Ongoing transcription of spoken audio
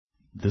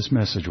This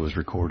message was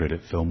recorded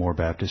at Fillmore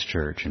Baptist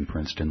Church in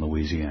Princeton,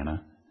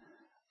 Louisiana.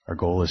 Our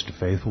goal is to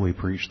faithfully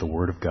preach the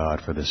Word of God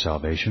for the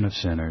salvation of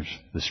sinners,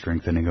 the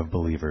strengthening of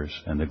believers,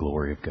 and the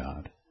glory of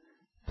God.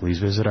 Please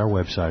visit our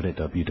website at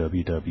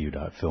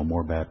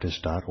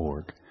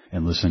www.fillmorebaptist.org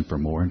and listen for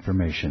more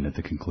information at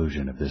the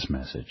conclusion of this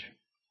message.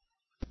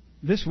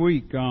 This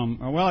week,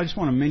 I just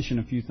want to mention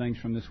a few things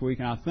from this week,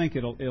 and I think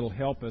it'll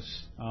help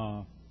us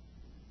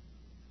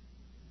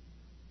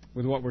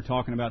with what we're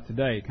talking about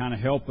today, kind of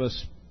help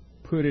us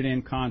put it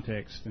in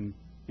context and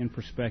in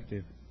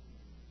perspective.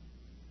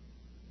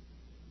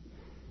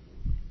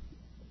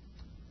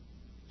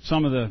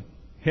 Some of the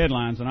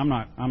headlines, and I'm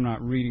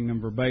not reading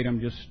them verbatim,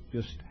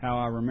 just how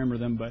I remember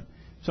them, but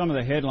some of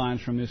the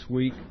headlines from this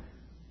week: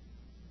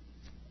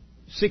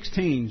 6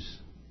 teens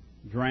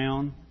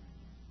drown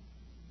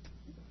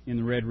in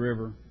the Red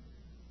River.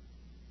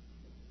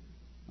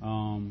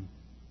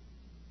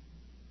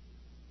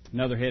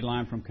 Another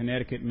headline from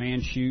Connecticut: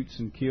 man shoots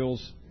and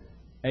kills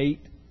 8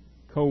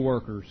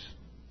 co-workers.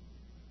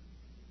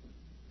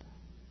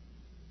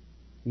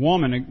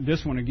 Woman,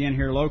 this one again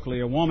here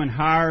locally, a woman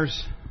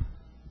hires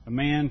a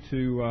man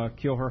to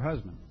kill her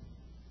husband.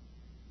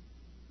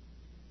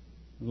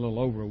 A little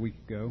over a week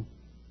ago.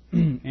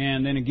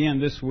 And then again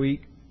this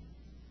week,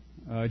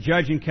 a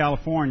judge in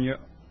California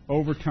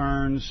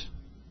overturns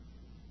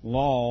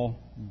law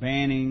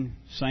banning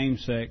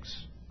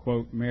same-sex,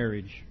 quote,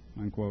 marriage,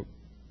 unquote.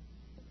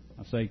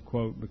 I say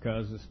quote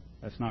because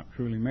that's not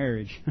truly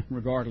marriage,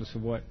 regardless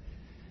of what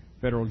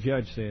federal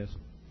judge says.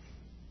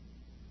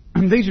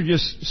 These are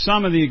just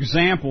some of the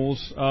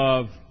examples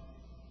of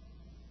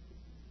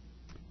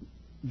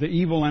the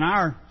evil in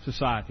our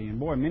society. And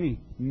boy, many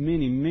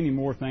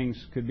more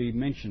things could be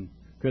mentioned,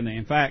 couldn't they?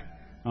 In fact,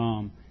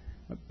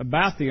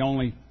 about the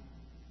only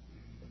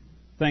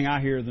thing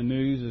I hear in the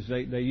news is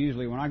they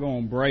usually, when I go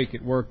on break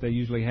at work, they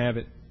usually have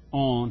it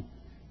on.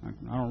 I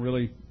don't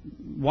really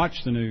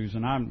watch the news,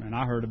 and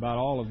I heard about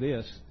all of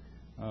this,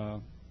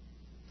 of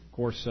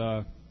course,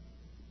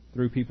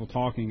 through people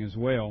talking as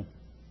well.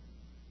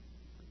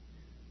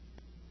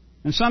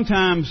 And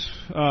sometimes,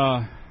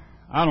 I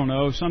don't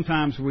know,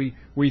 sometimes we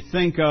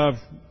think of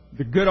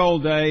the good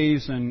old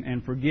days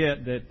and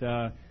forget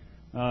that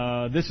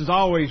this has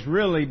always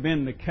really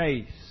been the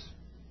case.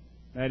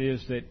 That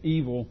is, that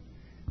evil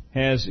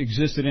has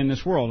existed in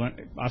this world.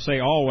 I say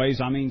always,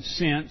 I mean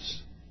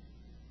since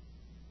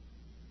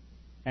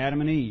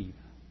Adam and Eve.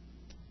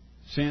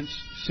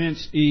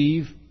 Since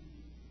Eve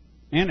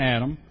and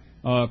Adam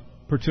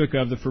partook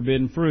of the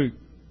forbidden fruit.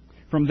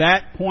 From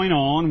that point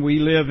on, we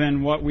live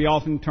in what we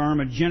often term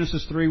a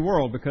Genesis 3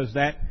 world, because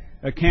that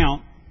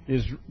account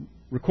is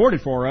recorded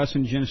for us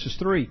in Genesis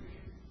 3.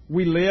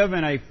 We live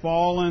in a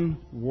fallen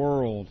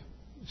world.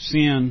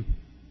 Sin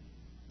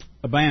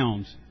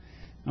abounds.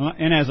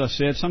 And as I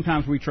said,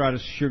 sometimes we try to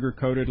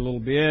sugarcoat it a little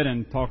bit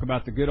and talk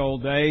about the good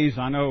old days.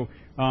 I know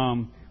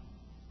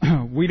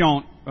we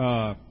don't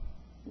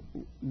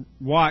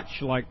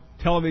watch like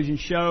television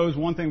shows.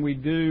 One thing we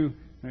do,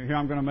 here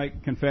I'm going to make a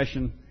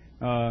confession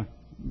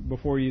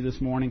before you this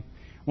morning.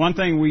 One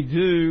thing we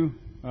do,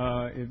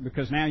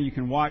 because now you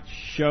can watch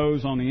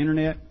shows on the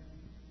internet,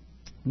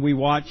 we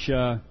watch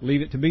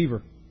Leave It to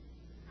Beaver.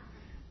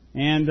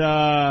 And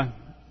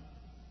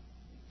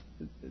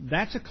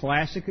that's a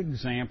classic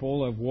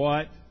example of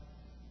what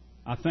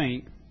I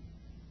think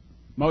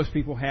most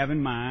people have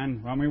in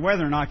mind. I mean,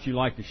 whether or not you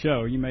like the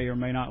show, you may or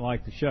may not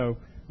like the show,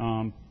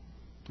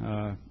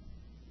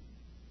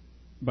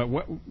 but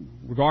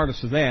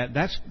regardless of that,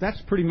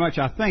 that's pretty much,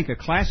 I think, a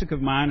classic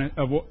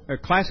a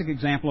classic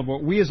example of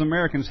what we as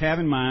Americans have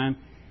in mind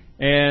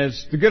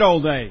as the good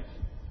old days.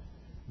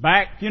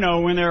 Back,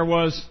 when there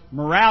was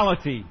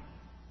morality.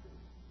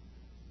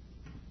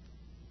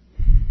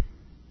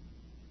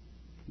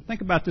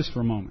 Think about this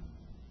for a moment.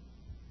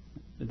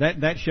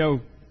 That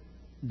show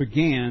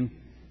began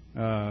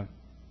in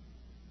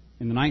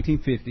the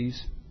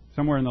 1950s,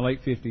 somewhere in the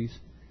late 50s,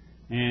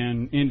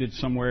 and ended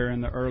somewhere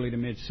in the early to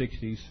mid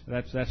 60s.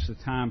 That's the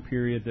time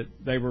period that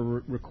they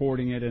were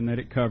recording it and that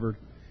it covered.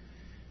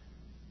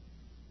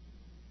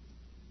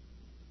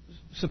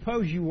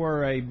 Suppose you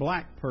were a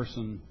black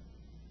person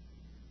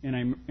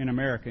in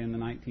America in the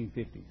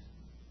 1950s.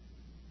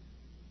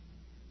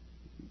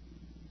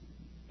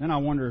 Then I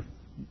wonder if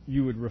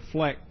you would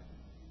reflect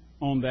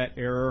on that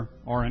era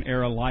or an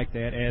era like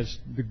that as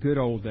the good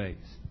old days.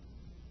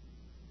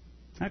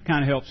 That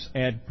kind of helps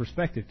add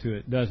perspective to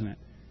it, doesn't it?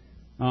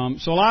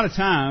 So a lot of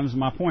times,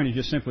 my point is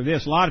just simply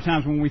this: a lot of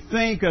times when we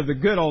think of the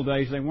good old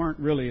days, they weren't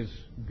really as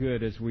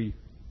good as we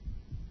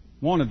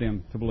wanted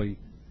them to believe.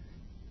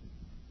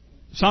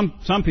 Some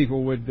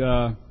people would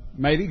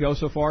maybe go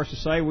so far as to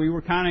say we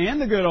were kind of in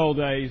the good old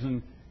days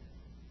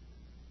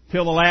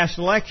until the last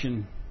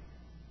election.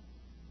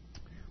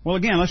 Well,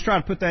 again, let's try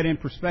to put that in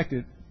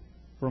perspective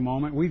for a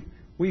moment.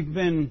 We've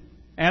been,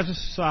 as a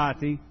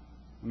society,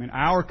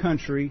 our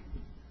country,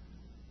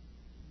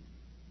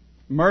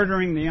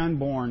 murdering the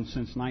unborn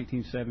since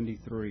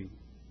 1973.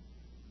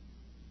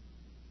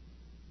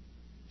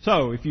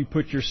 So, if you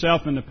put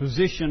yourself in the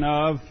position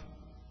of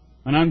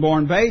an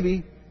unborn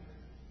baby,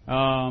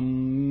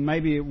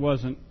 maybe it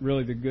wasn't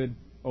really the good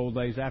old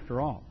days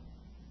after all.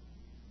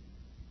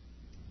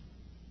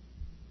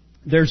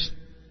 There's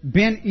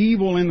been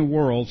evil in the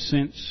world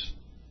since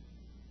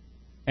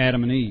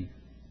Adam and Eve.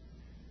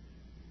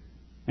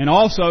 And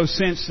also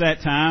since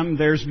that time,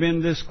 there's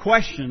been this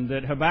question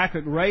that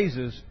Habakkuk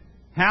raises: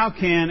 how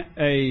can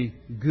a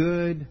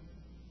good,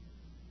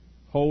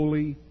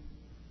 holy,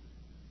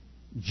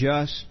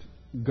 just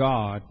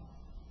God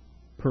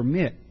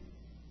permit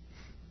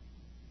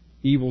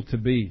evil to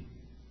be?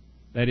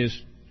 That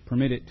is,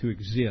 permit it to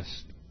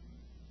exist.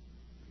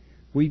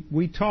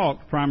 We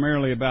talked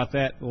primarily about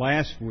that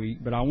last week,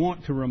 but I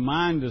want to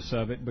remind us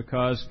of it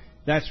because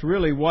that's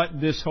really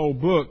what this whole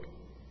book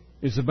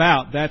is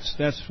about.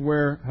 That's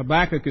where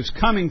Habakkuk is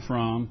coming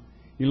from.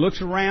 He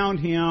looks around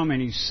him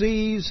and he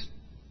sees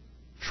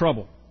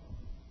trouble.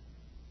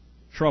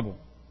 Trouble.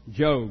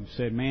 Job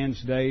said,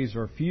 man's days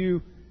are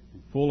few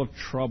and full of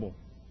trouble.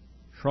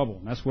 Trouble.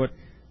 And that's what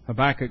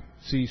Habakkuk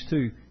sees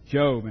too.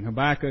 Job and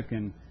Habakkuk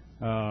and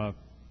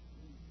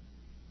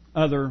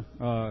other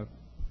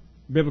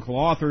biblical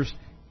authors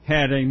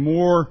had a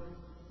more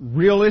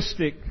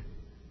realistic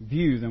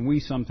view than we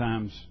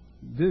sometimes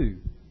do.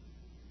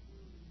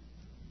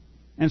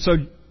 And so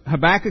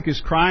Habakkuk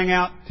is crying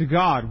out to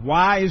God,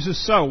 why is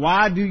this so?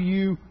 Why do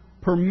you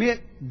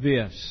permit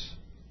this?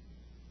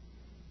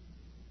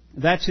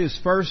 That's his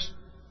first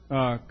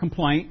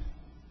complaint,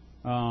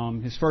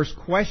 his first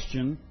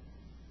question,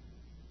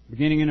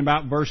 beginning in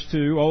about verse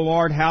 2. O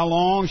Lord, how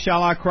long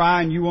shall I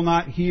cry and you will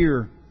not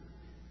hear?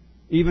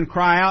 Even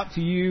cry out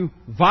to you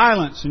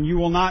violence and you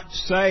will not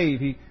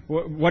save.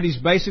 What he's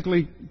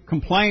basically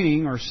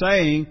complaining or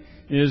saying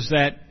is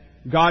that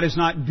God is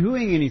not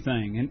doing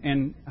anything.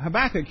 And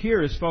Habakkuk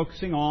here is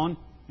focusing on,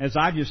 as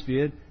I just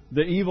did,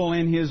 the evil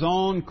in his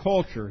own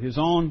culture, his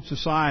own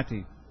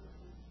society.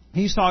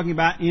 He's talking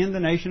about in the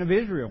nation of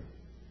Israel.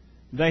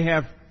 They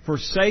have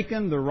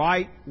forsaken the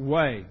right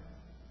way.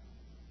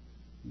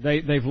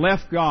 They've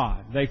left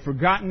God. They've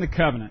forgotten the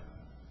covenant.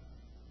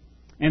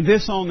 And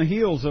this on the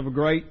heels of a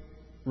great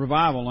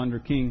revival under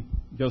King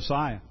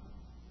Josiah.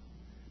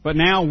 But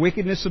now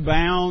wickedness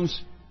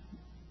abounds.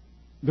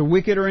 The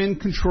wicked are in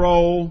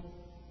control.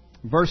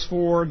 Verse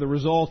 4, the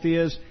result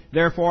is,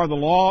 therefore the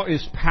law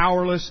is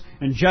powerless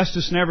and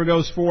justice never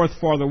goes forth,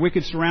 for the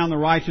wicked surround the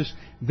righteous.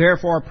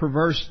 Therefore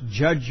perverse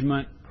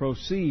judgment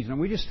proceeds. And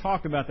we just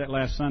talked about that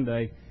last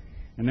Sunday,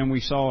 and then we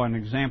saw an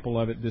example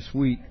of it this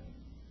week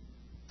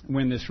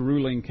when this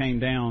ruling came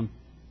down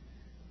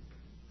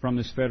from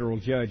this federal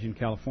judge in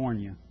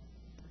California.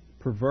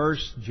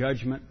 Perverse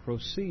judgment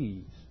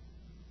proceeds.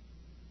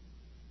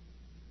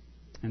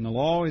 And the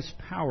law is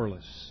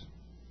powerless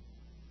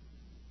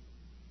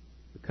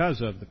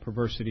because of the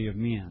perversity of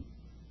men.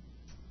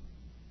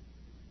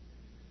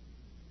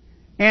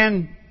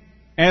 And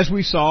as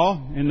we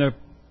saw in the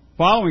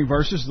following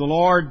verses, the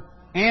Lord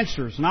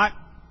answers, not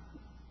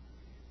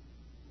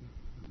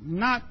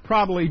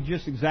probably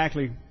just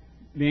exactly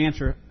the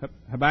answer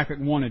Habakkuk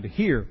wanted to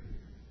hear.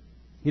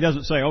 He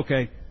doesn't say,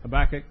 okay,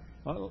 Habakkuk,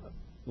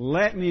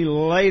 let me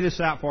lay this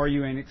out for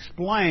you and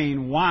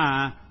explain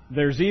why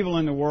there's evil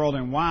in the world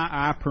and why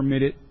I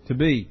permit it to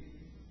be.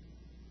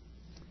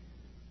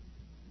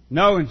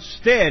 No,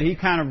 instead, he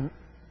kind of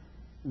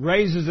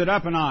raises it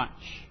up a notch.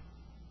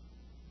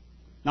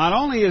 Not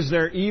only is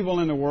there evil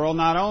in the world,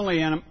 not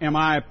only am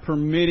I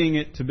permitting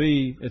it to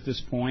be at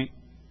this point,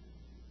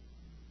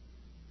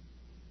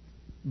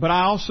 but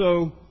I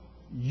also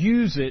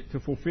use it to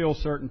fulfill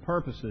certain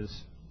purposes.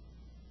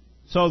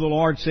 So the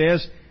Lord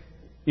says,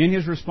 in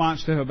His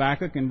response to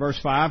Habakkuk in verse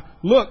 5,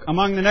 look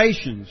among the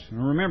nations.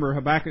 And remember,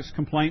 Habakkuk's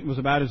complaint was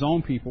about his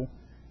own people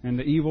and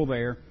the evil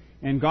there.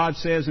 And God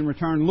says in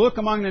return, look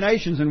among the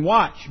nations and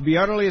watch, be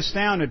utterly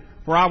astounded,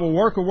 for I will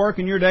work a work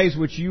in your days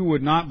which you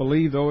would not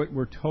believe though it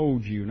were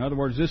told you. In other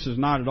words, this is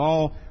not at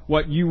all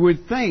what you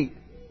would think,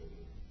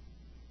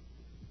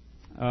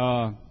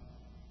 or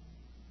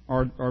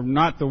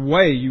not the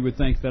way you would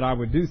think that I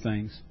would do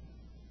things.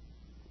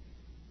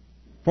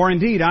 For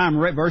indeed,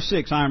 verse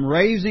 6, I am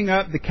raising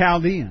up the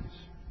Chaldeans,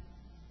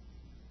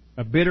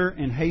 a bitter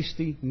and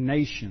hasty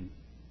nation.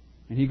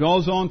 And he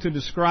goes on to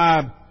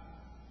describe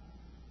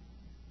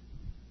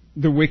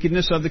the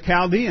wickedness of the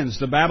Chaldeans,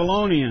 the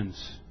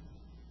Babylonians,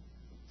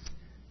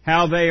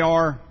 how they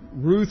are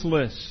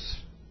ruthless.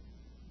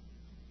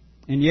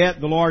 And yet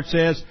the Lord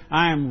says,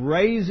 I am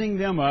raising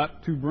them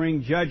up to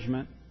bring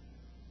judgment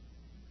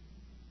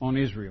on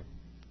Israel.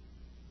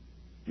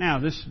 Now,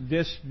 this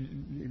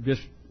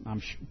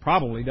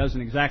probably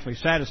doesn't exactly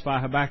satisfy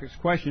Habakkuk's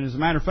question. As a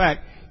matter of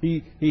fact,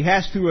 he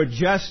has to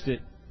adjust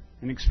it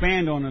and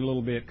expand on it a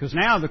little bit. Because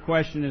now the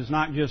question is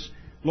not just,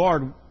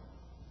 Lord,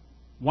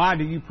 why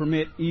do you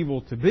permit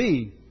evil to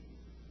be?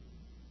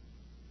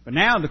 But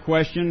now the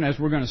question, as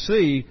we're going to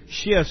see,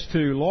 shifts to,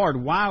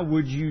 Lord, why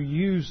would you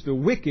use the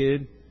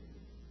wicked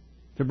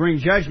to bring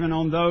judgment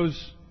on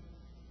those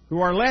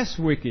who are less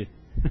wicked?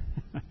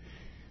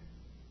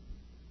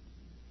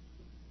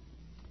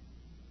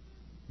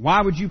 Why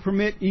would you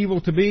permit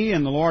evil to be?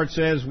 And the Lord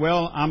says,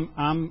 well,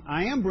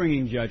 I am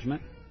bringing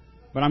judgment,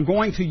 but I'm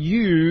going to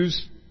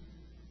use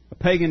a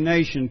pagan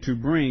nation to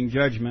bring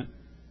judgment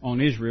on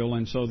Israel.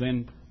 And so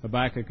then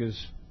Habakkuk is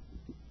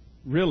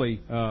really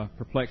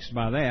perplexed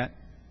by that.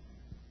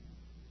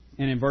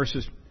 And in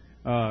verses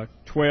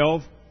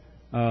 12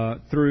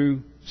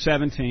 through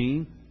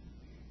 17,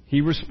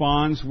 he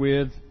responds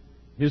with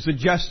his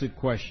adjusted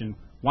question.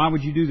 Why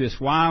would you do this?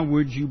 Why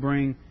would you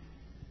bring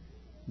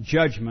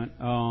judgment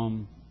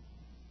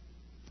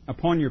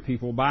upon your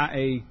people by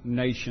a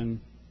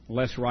nation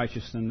less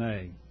righteous than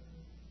they?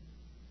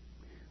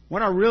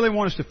 What I really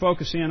want us to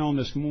focus in on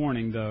this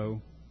morning, though,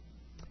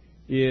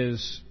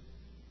 is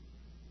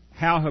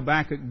how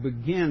Habakkuk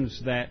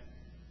begins that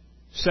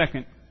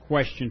second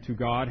question to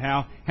God,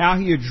 how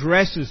he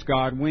addresses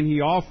God when he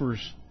offers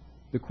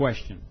the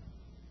question.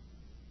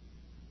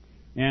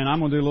 And I'm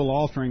going to do a little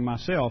altering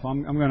myself.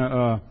 I'm going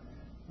to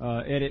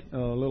edit a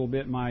little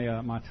bit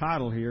my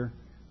title here,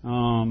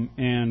 and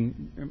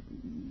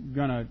I'm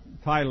going to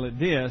title it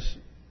this,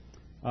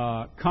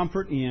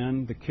 Comfort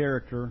in the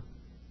Character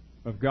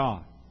of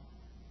God.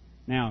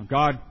 Now,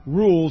 God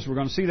rules. We're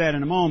going to see that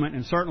in a moment,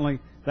 and certainly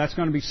that's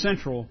going to be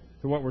central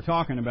to what we're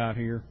talking about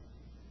here.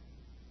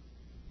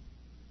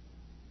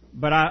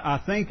 But I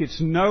think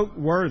it's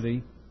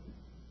noteworthy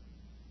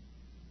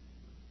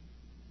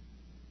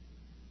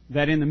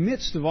that in the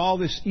midst of all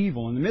this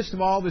evil, in the midst of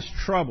all this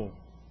trouble,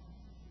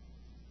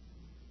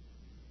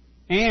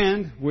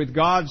 and with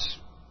God's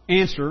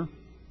answer,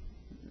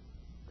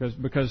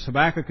 because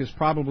Habakkuk is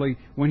probably,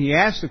 when he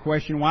asks the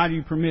question, why do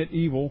you permit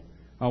evil?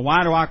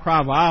 Why do I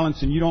cry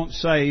violence and you don't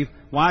save?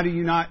 Why do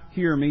you not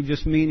hear me?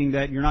 Just meaning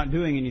that you're not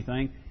doing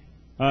anything.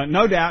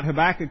 No doubt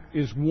Habakkuk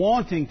is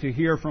wanting to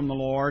hear from the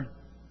Lord.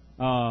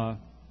 I'm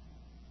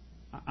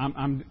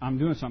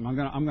doing something.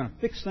 I'm going to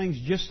fix things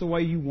just the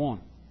way you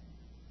want it.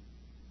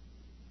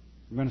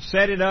 I'm going to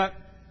set it up,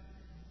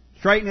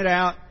 straighten it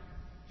out,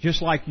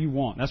 just like you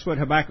want. That's what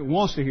Habakkuk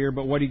wants to hear,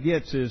 but what he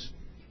gets is,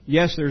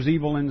 yes, there's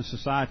evil in the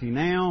society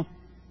now,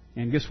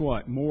 and guess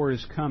what? More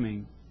is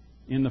coming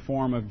in the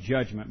form of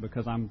judgment,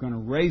 because I'm going to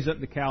raise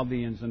up the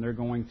Chaldeans and they're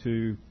going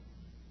to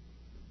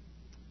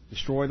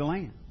destroy the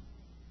land.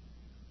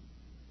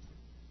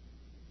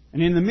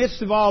 And in the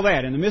midst of all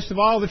that, in the midst of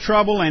all the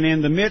trouble, and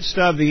in the midst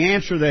of the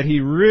answer that he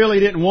really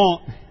didn't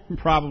want,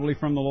 probably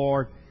from the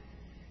Lord,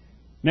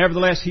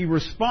 nevertheless, he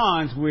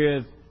responds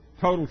with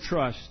total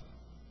trust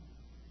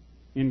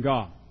in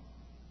God.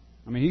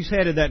 I mean, he's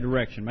headed that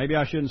direction. Maybe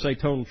I shouldn't say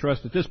total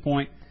trust at this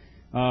point,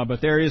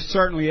 but there is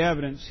certainly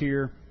evidence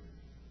here,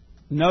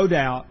 no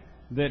doubt,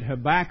 that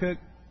Habakkuk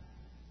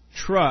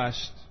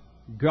trusts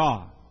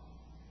God.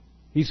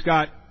 He's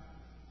got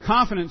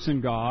confidence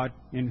in God,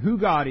 in who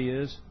God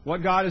is,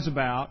 what God is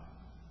about,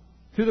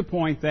 to the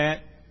point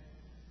that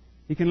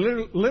he can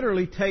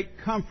literally take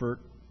comfort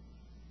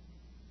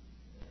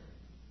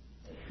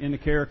in the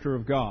character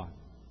of God.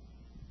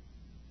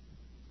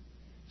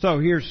 So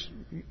here's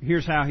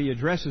how he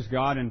addresses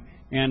God, and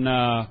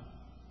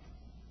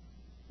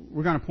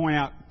we're going to point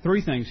out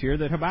three things here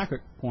that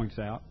Habakkuk points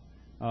out: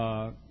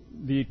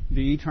 the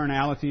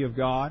eternality of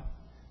God,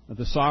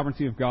 the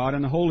sovereignty of God,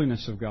 and the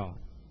holiness of God.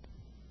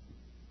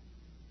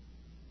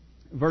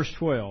 Verse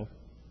 12.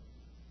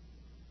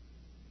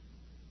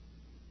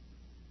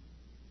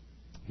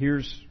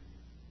 Here's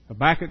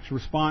Habakkuk's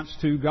response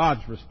to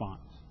God's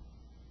response.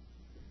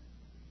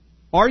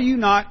 Are you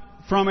not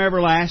from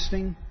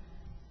everlasting?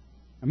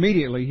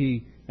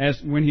 Immediately,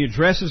 when he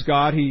addresses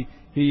God, he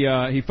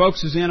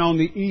focuses in on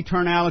the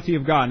eternality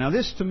of God. Now,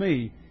 this to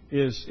me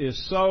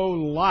is so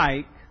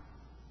like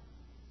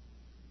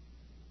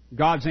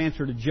God's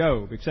answer to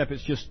Job, except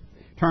it's just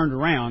turned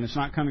around. It's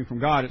not coming from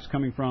God; it's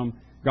coming from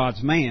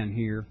God's man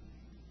here.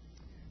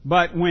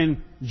 But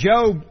when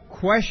Job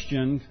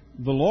questioned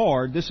the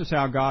Lord, this is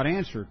how God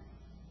answered.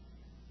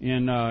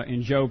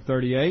 In Job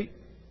 38.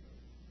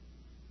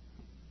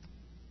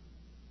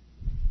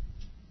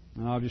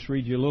 And I'll just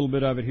read you a little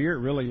bit of it here. It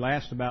really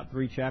lasts about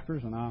 3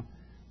 chapters, and I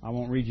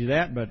won't read you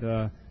that, but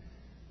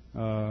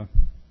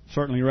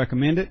certainly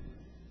recommend it.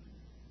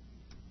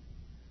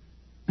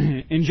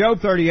 In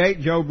Job 38,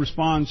 the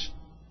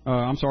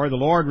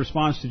Lord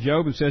responds to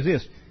Job and says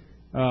this,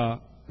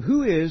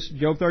 who is,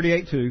 Job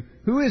 38:2,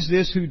 who is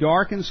this who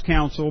darkens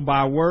counsel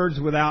by words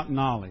without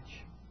knowledge?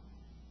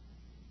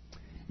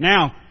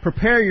 Now,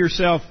 prepare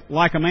yourself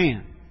like a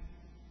man.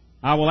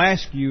 I will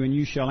ask you, and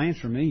you shall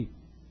answer me.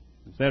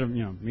 Instead of,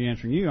 me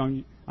answering you,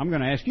 I'm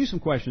going to ask you some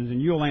questions,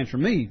 and you'll answer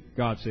me,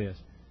 God says.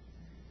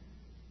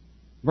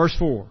 Verse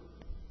 4.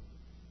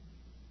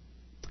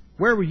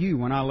 Where were you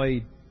when I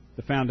laid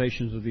the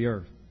foundations of the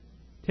earth?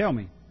 Tell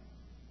me,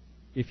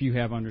 if you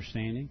have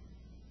understanding.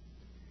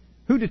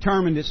 Who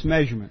determined its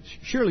measurements?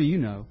 Surely you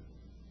know.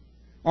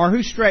 Or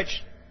who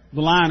stretched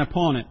the line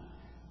upon it?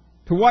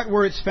 To what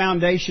were its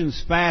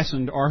foundations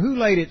fastened? Or who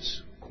laid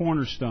its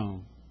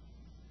cornerstone?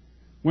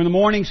 When the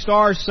morning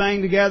stars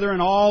sang together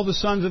and all the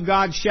sons of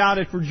God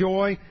shouted for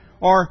joy?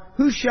 Or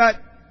who shut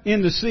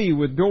in the sea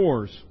with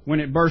doors when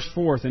it burst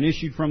forth and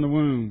issued from the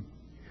womb?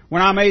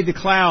 When I made the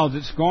clouds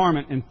its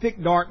garment and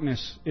thick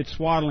darkness its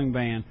swaddling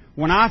band.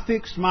 When I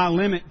fixed my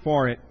limit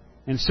for it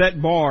and set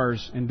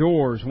bars and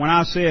doors. When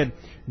I said,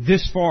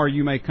 this far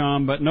you may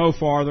come, but no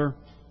farther.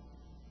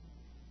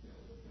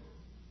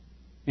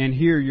 And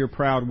here your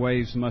proud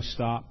waves must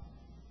stop.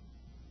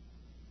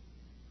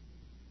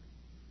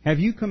 Have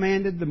you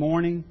commanded the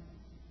morning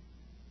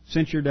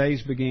since your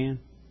days began?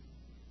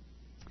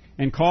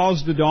 And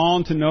caused the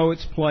dawn to know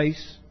its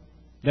place,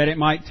 that it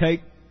might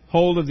take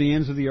hold of the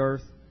ends of the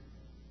earth?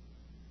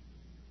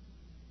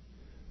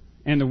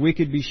 And the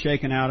wicked be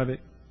shaken out of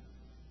it?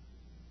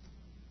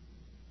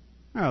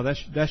 Oh,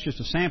 that's just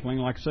a sampling.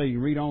 Like I say, you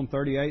read on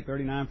 38,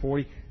 39,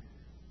 40.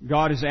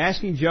 God is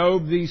asking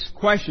Job these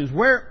questions.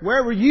 Where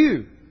were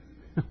you?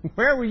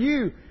 Where were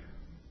you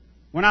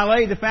when I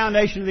laid the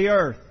foundation of the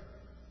earth?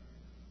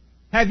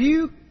 Have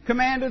you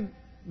commanded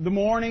the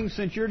morning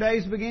since your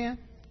days began?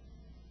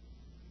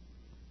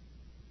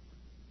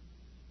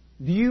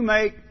 Do you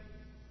make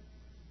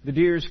the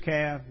deer's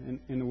calf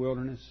in the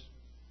wilderness?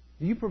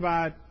 Do you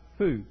provide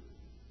food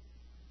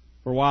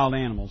for wild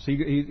animals?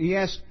 He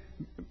asked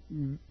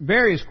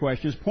various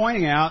questions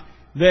pointing out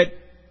that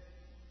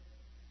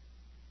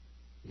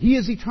He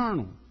is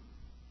eternal.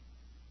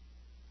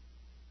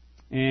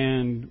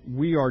 And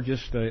we are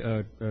just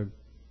a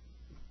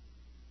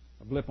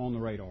blip on the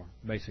radar,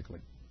 basically.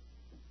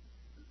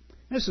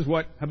 This is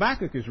what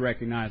Habakkuk is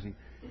recognizing.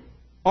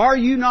 Are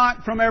you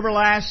not from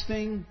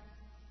everlasting?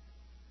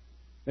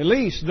 At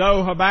least,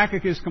 though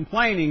Habakkuk is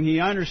complaining, he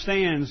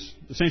understands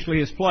essentially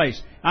his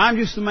place. I'm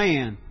just a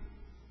man.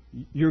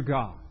 You're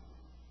God.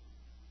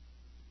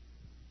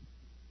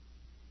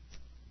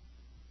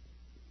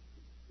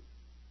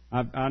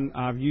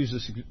 I've used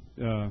this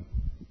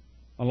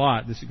a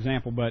lot, this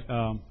example, but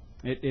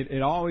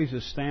it always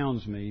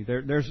astounds me.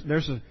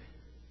 There's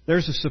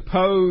a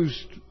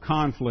supposed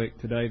conflict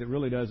today that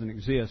really doesn't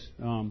exist.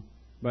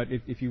 But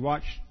if you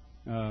watch,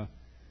 I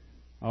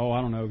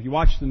don't know, if you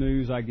watch the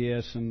news, I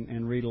guess,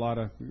 and read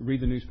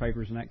the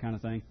newspapers and that kind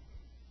of thing,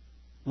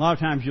 a lot of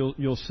times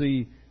you'll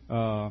see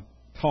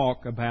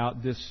talk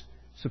about this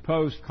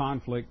supposed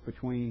conflict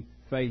between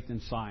faith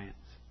and science.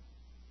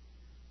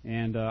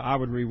 And I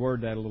would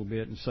reword that a little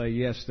bit and say,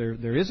 yes,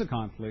 there is a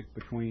conflict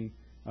between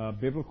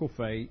biblical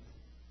faith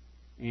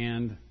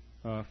and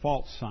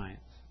false science.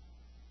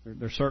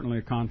 There's certainly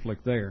a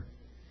conflict there.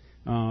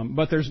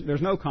 But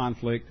there's no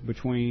conflict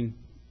between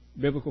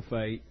biblical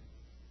faith,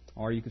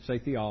 or you could say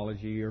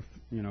theology, or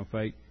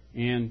faith,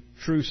 and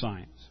true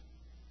science.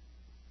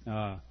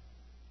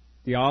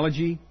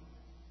 Theology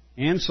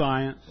and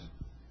science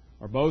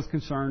are both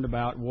concerned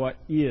about what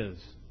is.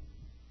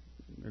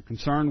 They're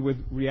concerned with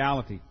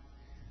reality.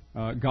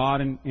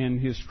 God and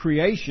His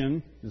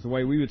creation is the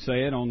way we would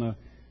say it on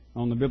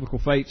the biblical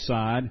faith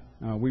side.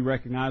 We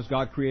recognize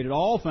God created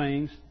all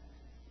things,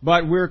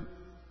 but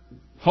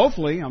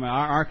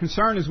our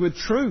concern is with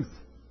truth.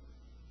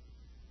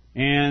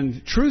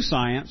 And true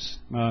science,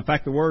 in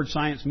fact the word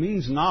science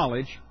means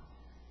knowledge,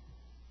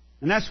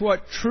 and that's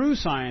what true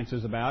science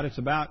is about. It's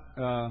about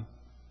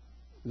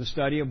the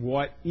study of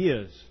what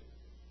is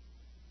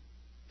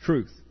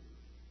truth.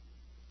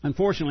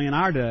 Unfortunately, in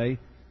our day,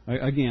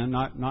 again,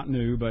 not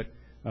new, but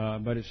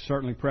it's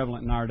certainly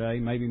prevalent in our day,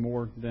 maybe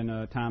more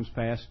than times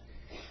past.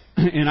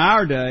 In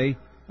our day,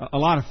 a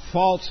lot of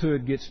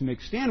falsehood gets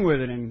mixed in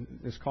with it, and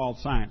it's called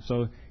science.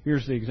 So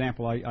here's the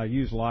example I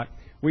use a lot.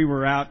 We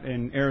were out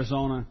in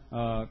Arizona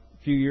a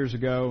few years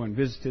ago and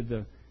visited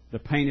the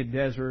Painted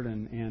Desert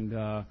and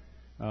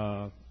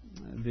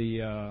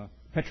the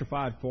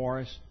Petrified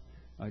Forest.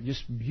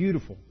 Just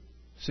beautiful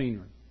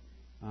scenery.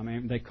 I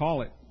mean, they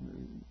call it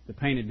the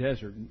Painted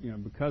Desert,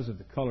 because of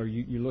the color.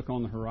 You look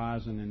on the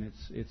horizon, and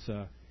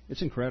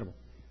it's incredible.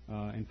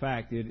 In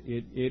fact,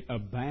 it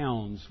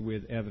abounds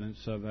with evidence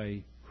of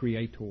a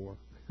creator.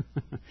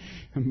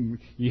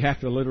 You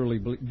have to literally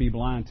be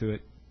blind to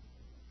it,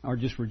 or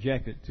just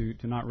reject it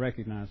to not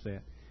recognize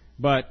that.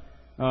 But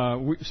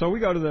so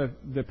we go to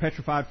the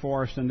Petrified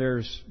Forest, and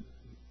there's,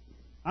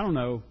 I don't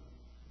know,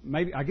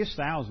 maybe I guess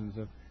thousands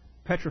of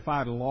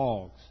petrified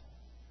logs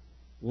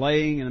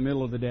laying in the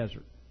middle of the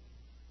desert.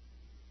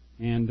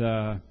 And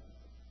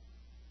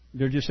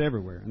they're just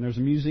everywhere. And there's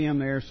a museum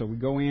there, so we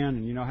go in,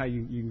 and you know how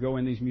you can go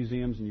in these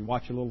museums and you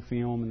watch a little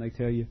film and they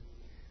tell you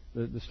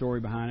the story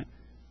behind it.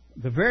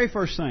 The very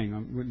first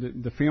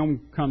thing, the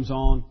film comes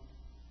on,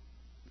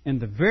 and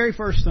the very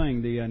first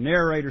thing the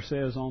narrator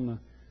says on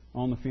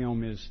the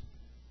film is,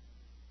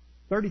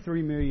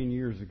 33 million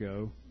years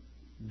ago,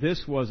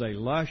 this was a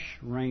lush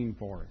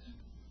rainforest.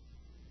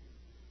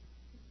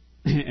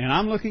 And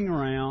I'm looking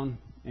around,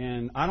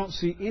 and I don't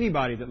see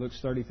anybody that looks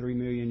 33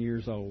 million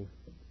years old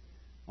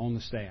on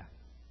the staff.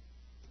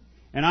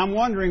 And I'm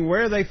wondering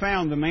where they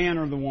found the man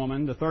or the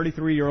woman, the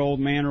 33-year-old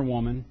man or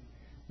woman,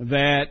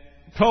 that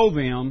told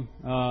them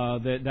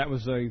that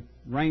was a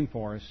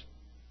rainforest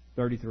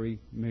 33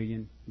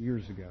 million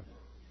years ago.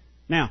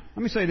 Now,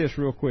 let me say this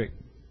real quick.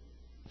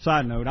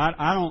 Side note,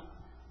 I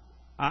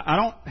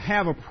don't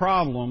have a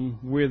problem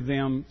with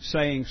them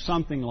saying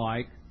something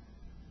like,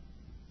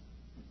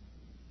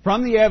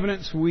 From the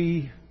evidence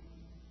we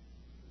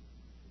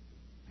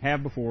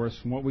have before us,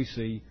 from what we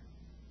see,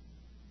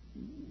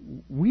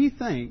 we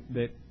think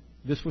that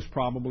this was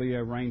probably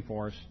a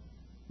rainforest,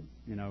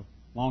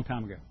 long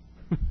time ago.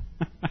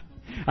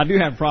 I do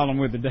have a problem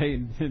with the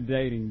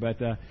dating, but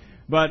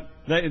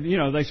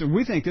they said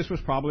we think this was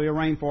probably a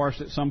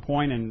rainforest at some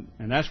point,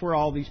 and that's where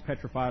all these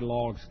petrified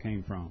logs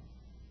came from.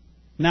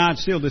 Now, I'd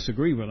still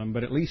disagree with them,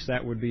 but at least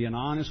that would be an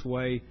honest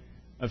way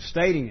of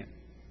stating it.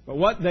 But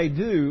what they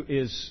do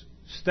is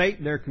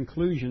state their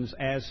conclusions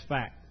as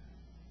fact.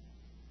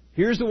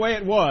 Here's the way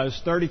it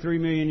was 33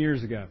 million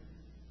years ago.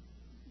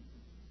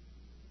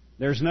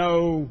 There's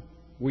no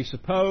we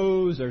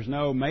suppose, there's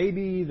no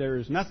maybe,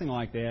 there's nothing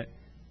like that.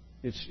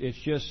 It's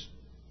just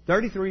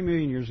 33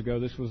 million years ago,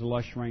 this was a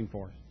lush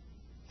rainforest.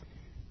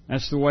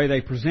 That's the way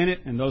they present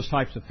it in those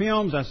types of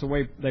films. That's the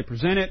way they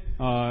present it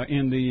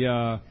in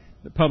the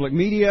public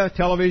media,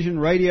 television,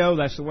 radio.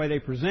 That's the way they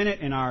present it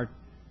in our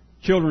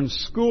children's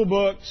school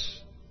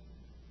books,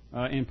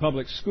 in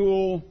public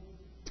school.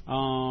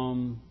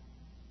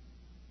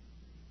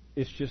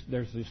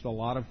 There's just a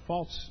lot of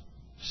false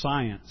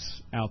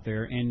science out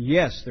there. And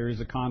yes, there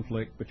is a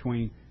conflict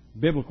between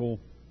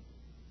biblical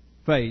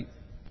faith,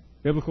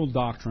 biblical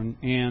doctrine,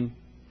 and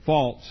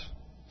false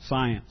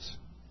science.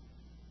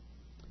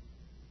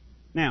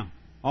 Now,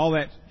 all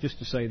that just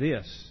to say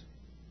this.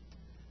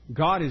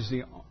 God is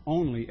the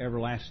only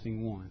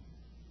everlasting one.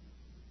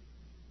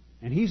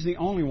 And He's the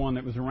only one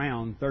that was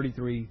around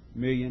 33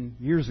 million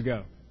years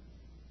ago.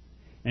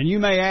 And you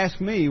may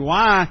ask me,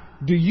 why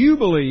do you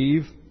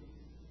believe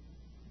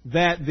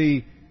that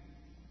the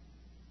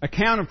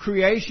account of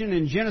creation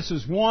in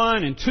Genesis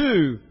 1 and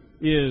 2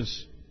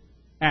 is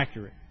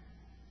accurate?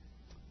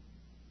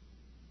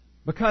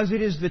 Because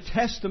it is the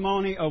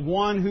testimony of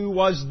one who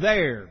was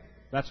there.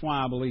 That's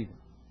why I believe it.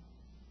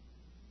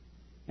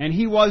 And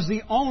he was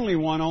the only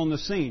one on the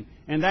scene.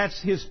 And that's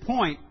his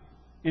point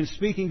in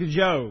speaking to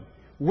Job.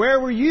 Where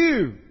were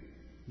you,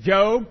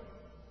 Job?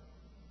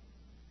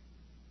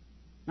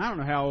 I don't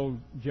know how old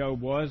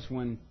Job was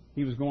when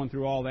he was going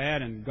through all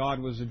that and God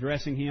was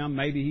addressing him.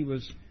 Maybe he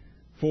was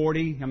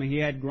 40. He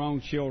had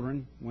grown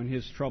children when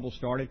his trouble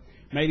started.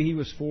 Maybe he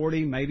was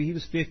 40. Maybe he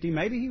was 50.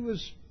 Maybe he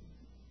was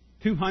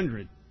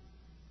 200.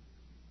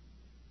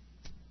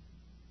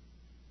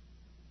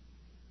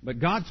 But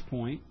God's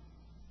point,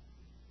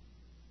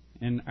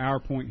 and our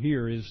point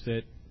here, is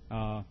that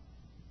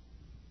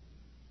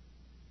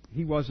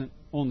He wasn't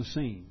on the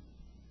scene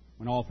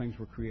when all things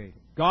were created.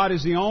 God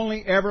is the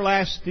only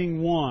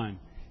everlasting one.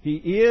 He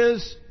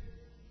is,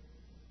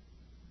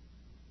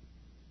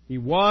 He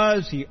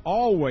was, He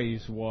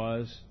always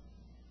was,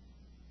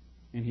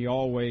 and He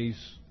always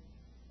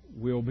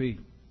will be.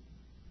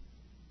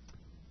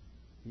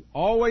 He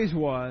always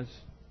was,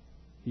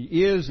 He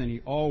is, and He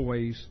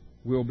always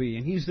will be.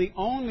 And He's the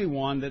only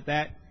one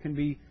that can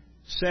be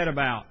said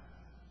about.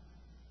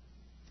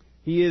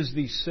 He is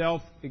the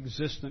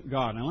self-existent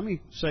God. Now let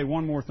me say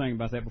one more thing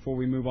about that before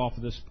we move off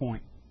of this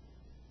point.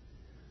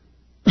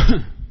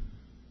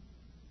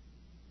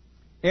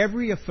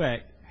 Every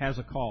effect has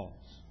a cause.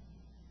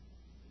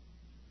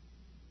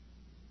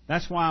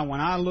 That's why when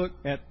I look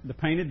at the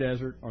Painted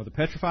Desert or the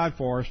Petrified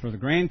Forest or the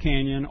Grand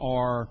Canyon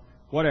or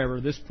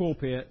whatever, this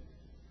pulpit,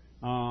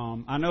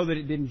 I know that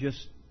it didn't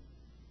just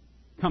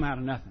come out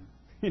of nothing.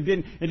 It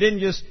didn't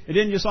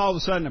just all of a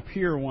sudden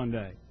appear one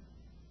day.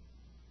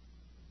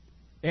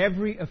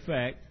 Every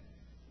effect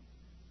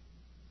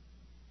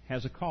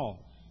has a cause.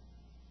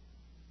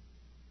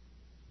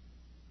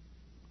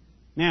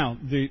 Now,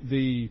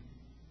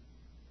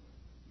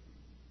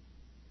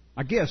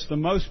 I guess the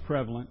most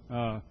prevalent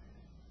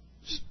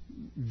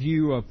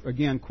view of,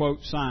 again,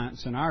 quote,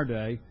 science in our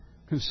day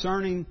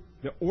concerning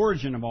the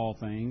origin of all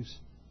things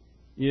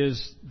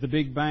is the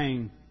Big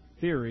Bang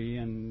theory,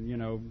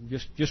 and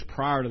just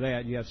prior to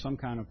that, you have some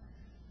kind of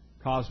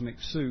cosmic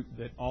soup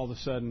that all of a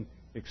sudden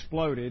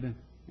exploded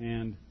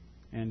and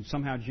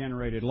somehow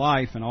generated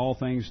life, and all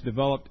things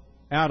developed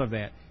out of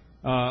that.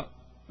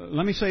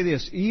 Let me say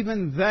this: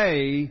 even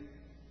they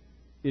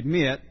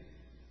admit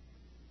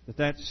that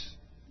that's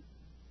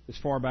as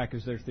far back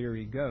as their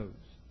theory goes.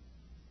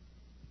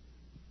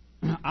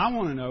 I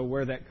want to know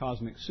where that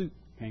cosmic soup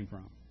came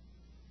from.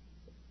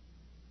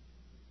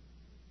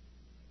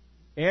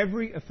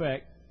 Every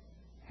effect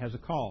has a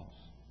cause.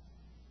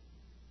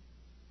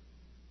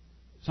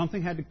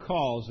 Something had to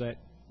cause that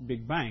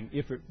Big Bang,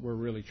 if it were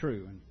really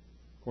true. And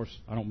of course,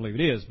 I don't believe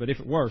it is, but if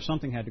it were,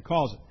 something had to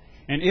cause it.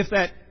 And if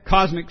that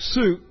cosmic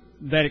soup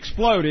that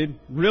exploded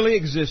really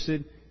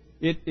existed,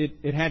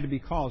 it had to be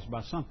caused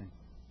by something.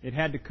 It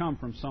had to come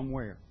from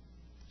somewhere.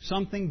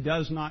 Something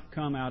does not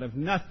come out of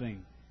nothing.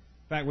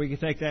 In fact, we can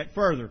take that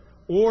further.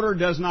 Order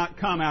does not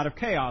come out of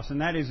chaos,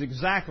 and that is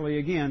exactly,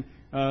 again,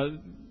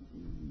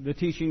 the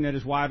teaching that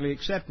is widely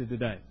accepted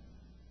today.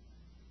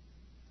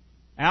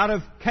 Out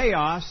of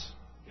chaos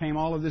came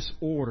all of this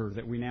order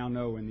that we now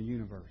know in the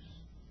universe.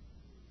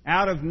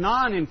 Out of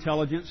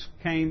non-intelligence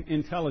came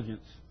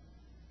intelligence.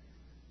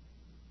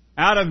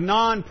 Out of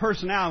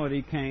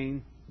non-personality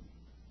came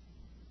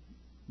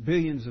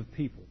billions of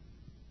people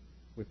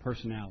with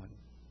personality.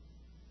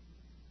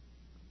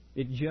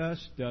 It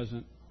just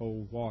doesn't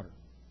hold water.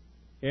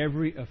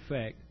 Every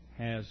effect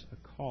has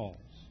a cause.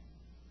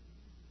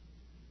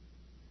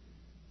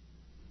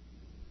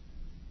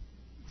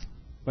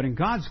 But in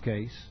God's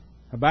case,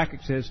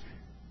 Habakkuk says,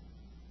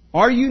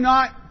 "Are you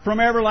not from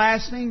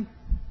everlasting?"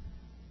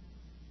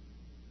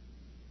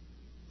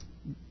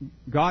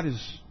 God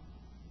is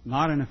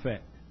not an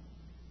effect.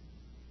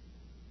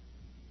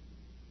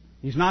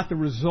 He's not the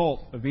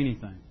result of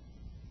anything.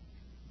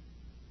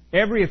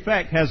 Every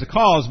effect has a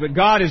cause, but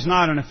God is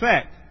not an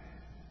effect.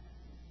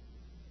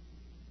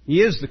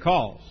 He is the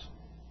cause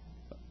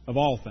of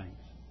all things.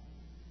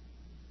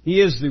 He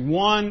is the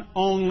one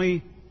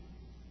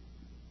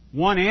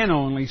and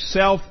only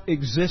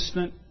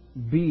self-existent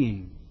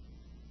being.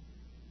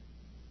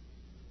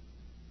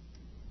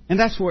 And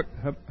that's what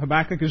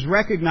Habakkuk is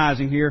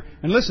recognizing here.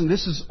 And listen,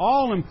 this is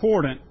all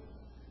important.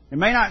 It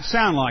may not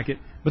sound like it,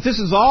 but this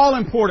is all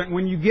important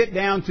when you get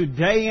down to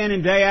day in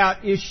and day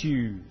out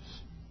issues.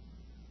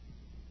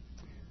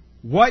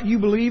 What you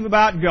believe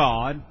about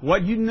God,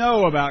 what you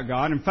know about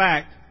God, in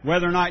fact,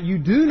 whether or not you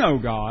do know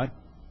God,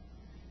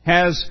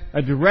 has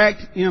a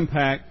direct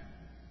impact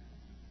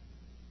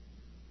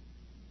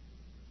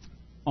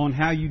on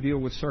how you deal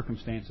with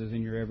circumstances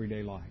in your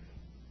everyday life.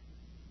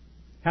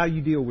 How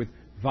you deal with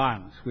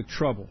violence, with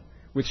trouble,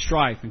 with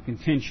strife and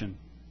contention,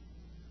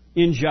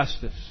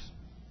 injustice.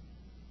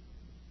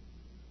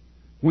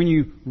 When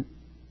you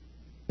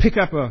pick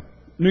up a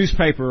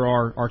newspaper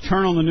or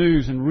turn on the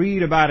news and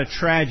read about a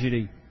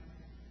tragedy,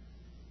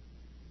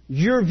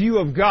 your view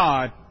of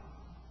God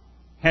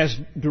has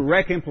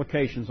direct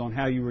implications on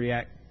how you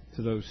react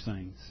to those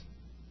things.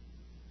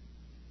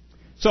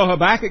 So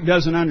Habakkuk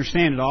doesn't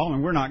understand it all,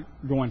 and we're not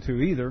going to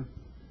either.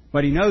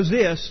 But he knows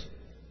this.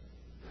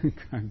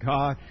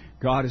 God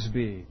is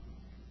big.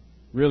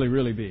 Really,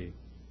 really big.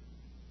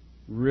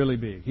 Really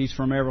big. He's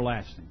from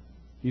everlasting.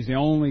 He's the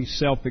only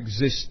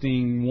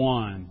self-existing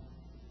one.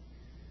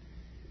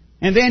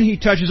 And then he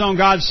touches on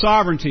God's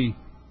sovereignty.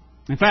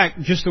 In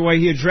fact, just the way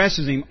he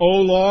addresses Him. O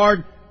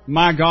Lord,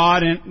 my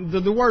God. And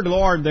the word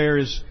Lord there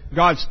is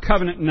God's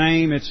covenant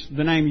name. It's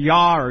the name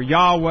Yah or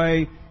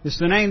Yahweh. It's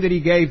the name that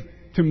He gave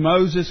to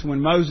Moses when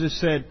Moses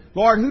said,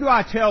 Lord, who do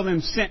I tell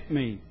them sent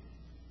me?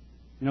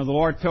 You know, the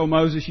Lord told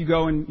Moses, you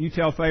go and you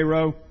tell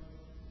Pharaoh,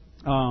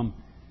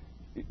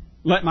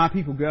 let my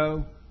people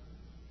go.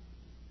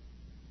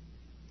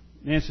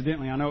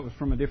 Incidentally, I know it was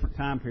from a different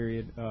time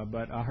period,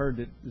 but I heard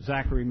that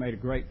Zachary made a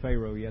great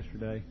Pharaoh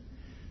yesterday.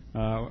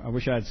 I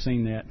wish I had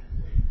seen that.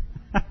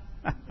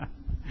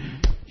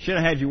 Should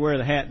have had you wear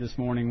the hat this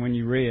morning when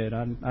you read.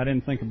 I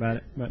didn't think about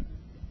it, but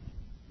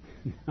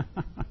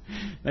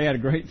they had a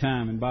great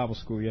time in Bible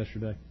school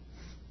yesterday.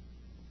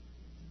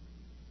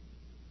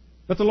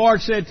 But the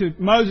Lord said to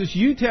Moses,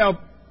 you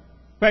tell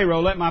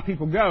Pharaoh, let my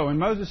people go. And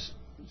Moses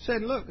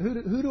said, look,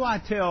 who do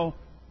I tell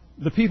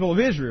the people of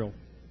Israel?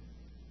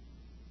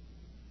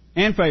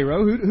 And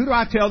Pharaoh, who do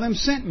I tell them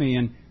sent me?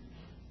 And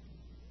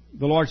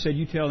the Lord said,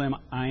 you tell them,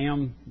 I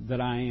am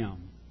that I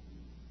am.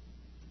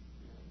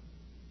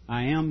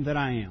 I am that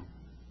I am.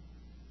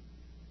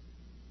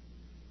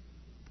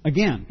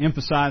 Again,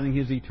 emphasizing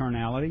His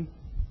eternality.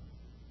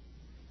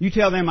 You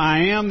tell them,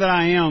 I am that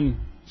I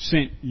am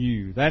sent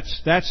you.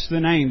 That's the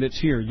name that's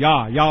here.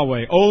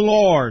 Yahweh. O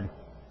Lord,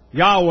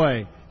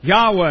 Yahweh,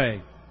 Yahweh,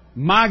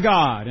 my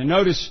God. And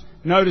notice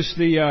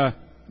the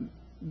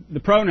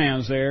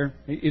pronouns there.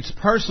 It's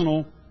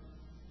personal.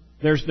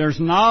 There's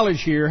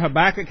knowledge here.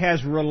 Habakkuk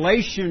has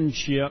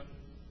relationship.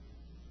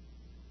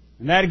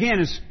 And that again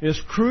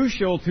is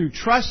crucial to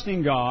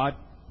trusting God.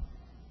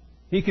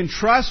 He can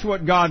trust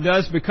what God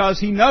does because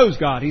he knows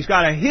God. He's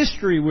got a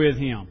history with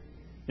Him.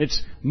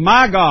 It's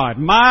my God,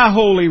 my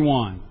Holy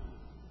One.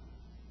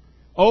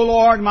 O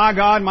Lord, my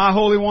God, my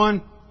Holy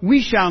One,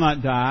 we shall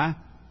not die.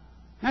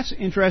 That's an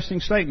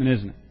interesting statement,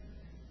 isn't it?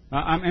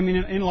 I mean,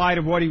 in light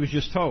of what he was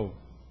just told.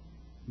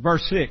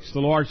 Verse 6, the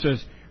Lord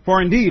says,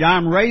 for indeed I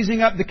am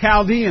raising up the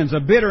Chaldeans, a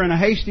bitter and a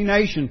hasty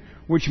nation,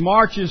 which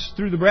marches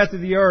through the breadth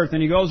of the earth.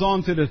 And he goes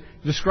on to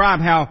describe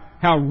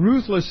how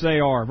ruthless they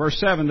are. Verse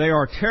 7, they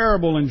are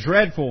terrible and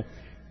dreadful.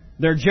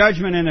 Their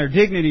judgment and their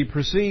dignity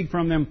proceed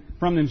from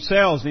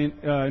themselves.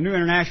 The New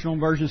International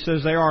Version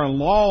says they are a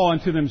law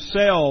unto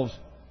themselves.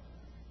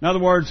 In other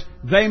words,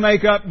 they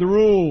make up the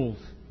rules.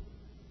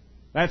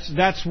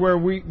 That's where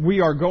we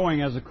are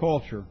going as a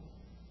culture.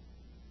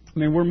 I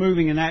mean, we're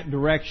moving in that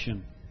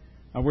direction.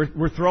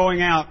 We're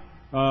throwing out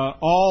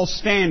all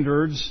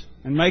standards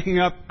and making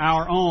up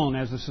our own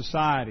as a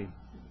society.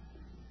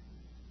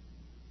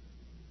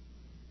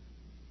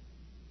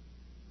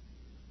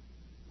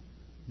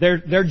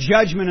 Their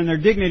judgment and their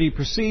dignity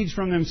proceeds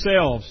from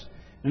themselves.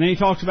 And then he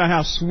talks about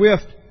how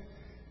swift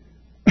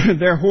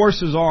their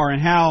horses are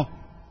and how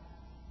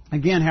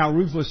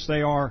ruthless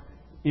they are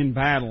in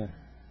battle.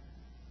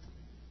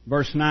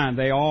 Verse 9,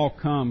 they all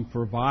come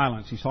for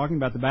violence. He's talking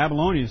about the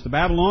Babylonians. The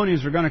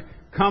Babylonians are going to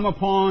come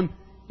upon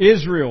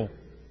Israel.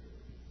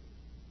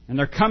 And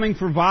they're coming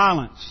for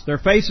violence. Their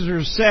faces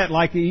are set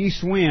like the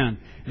east wind.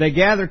 They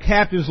gather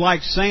captives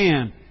like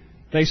sand.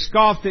 They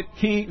scoff at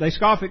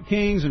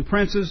kings and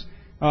princes,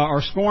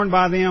 are scorned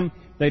by them.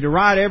 They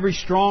deride every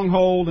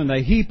stronghold, and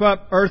they heap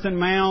up earthen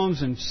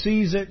mounds and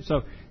seize it.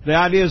 So the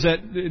idea is that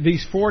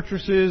these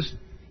fortresses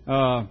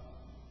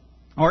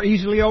are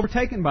easily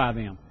overtaken by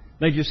them.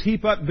 They just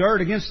heap up dirt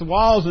against the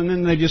walls, and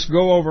then they just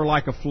go over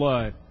like a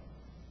flood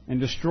and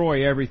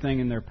destroy everything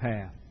in their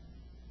path.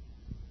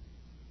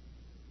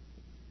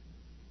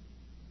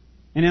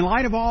 And in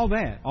light of all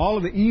that, all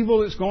of the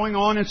evil that's going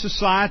on in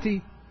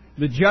society,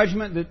 the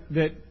judgment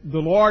that the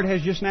Lord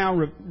has just now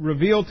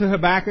revealed to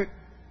Habakkuk,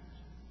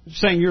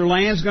 saying your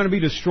land's going to be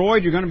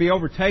destroyed, you're going to be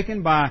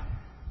overtaken by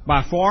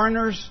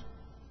foreigners.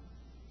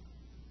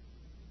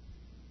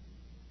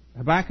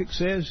 Habakkuk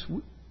says,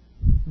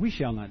 we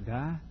shall not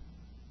die.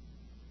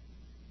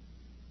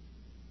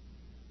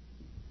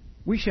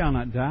 We shall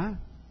not die.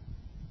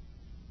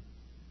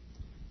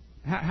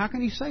 How can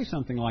he say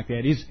something like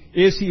that?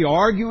 Is he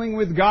arguing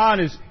with God?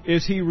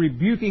 Is he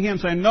rebuking Him,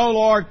 saying, no,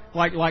 Lord,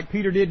 like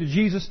Peter did to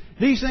Jesus,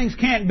 these things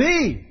can't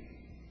be?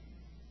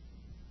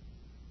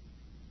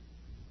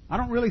 I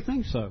don't really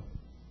think so.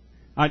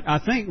 I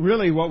think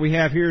really what we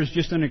have here is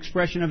just an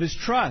expression of his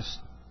trust.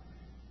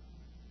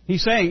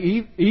 He's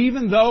saying,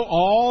 even though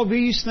all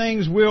these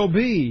things will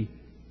be,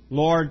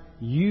 Lord,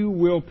 you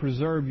will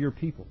preserve your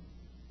people.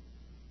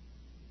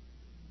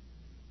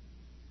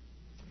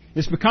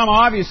 It's become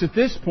obvious at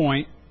this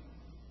point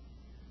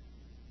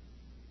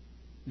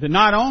that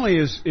not only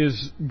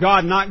is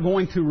God not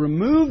going to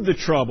remove the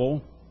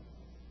trouble,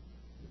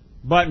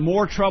 but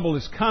more trouble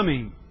is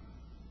coming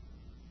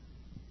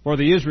for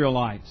the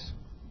Israelites.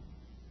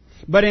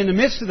 But in the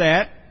midst of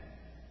that,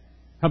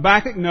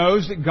 Habakkuk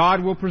knows that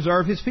God will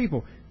preserve His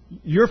people.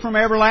 You're from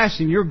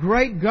everlasting. You're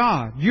great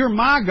God. You're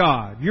my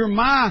God. You're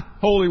my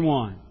Holy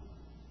One.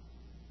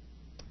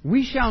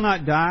 We shall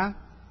not die.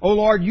 O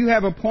Lord, you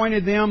have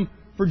appointed them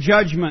for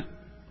judgment.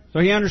 So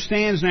he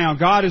understands now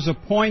God is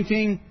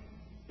appointing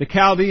the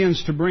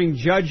Chaldeans to bring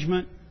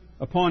judgment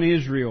upon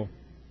Israel.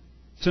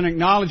 It's an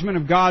acknowledgement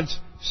of God's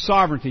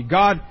sovereignty.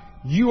 God,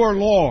 you are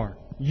Lord.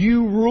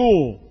 You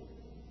rule.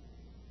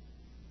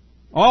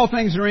 All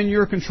things are in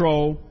your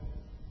control.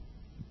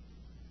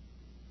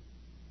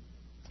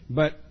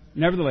 But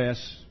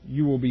nevertheless,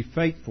 you will be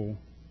faithful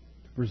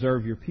to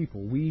preserve your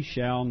people. We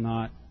shall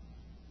not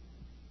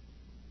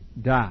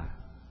die.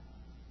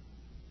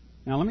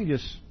 Now let me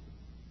just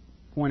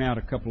point out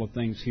a couple of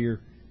things here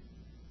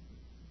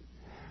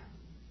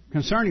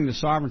concerning the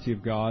sovereignty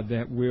of God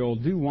that will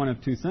do one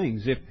of two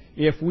things.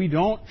 If we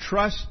don't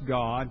trust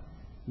God,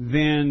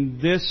 then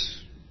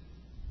this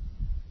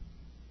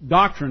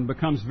doctrine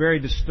becomes very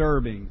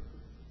disturbing.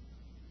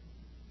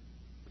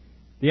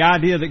 The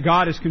idea that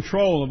God is in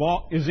control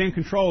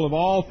of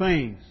all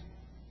things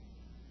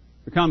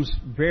becomes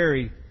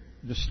very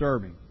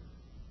disturbing.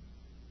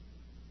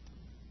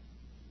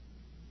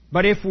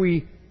 But if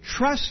we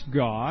trust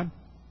God,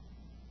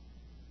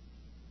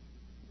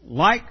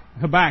 like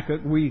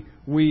Habakkuk, we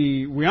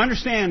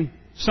understand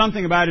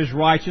something about His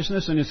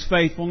righteousness and His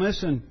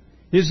faithfulness and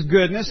His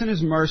goodness and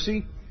His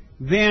mercy,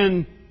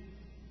 then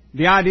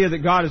the idea that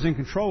God is in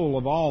control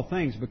of all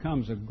things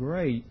becomes a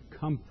great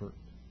comfort,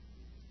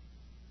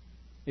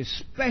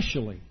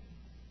 especially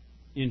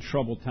in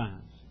troubled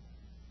times.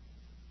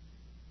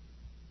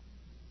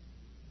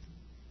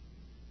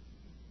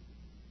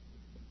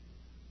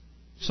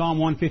 Psalm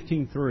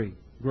 115:3,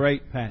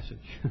 great passage.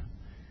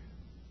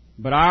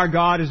 But our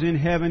God is in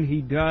heaven.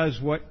 He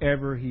does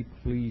whatever He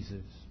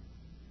pleases.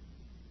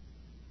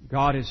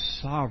 God is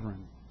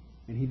sovereign,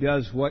 and He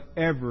does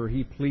whatever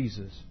He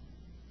pleases.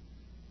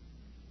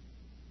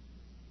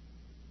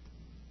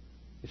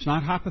 It's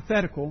not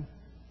hypothetical.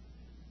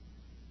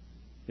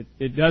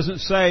 It doesn't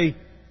say,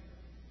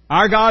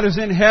 our God is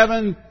in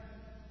heaven,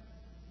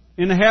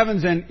 in the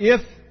heavens, and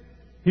if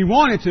He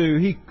wanted to,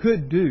 He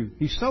could do.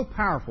 He's so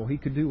powerful, He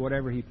could do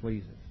whatever He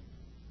pleases.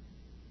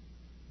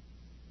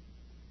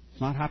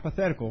 It's not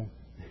hypothetical.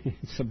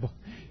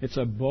 It's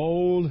a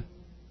bold,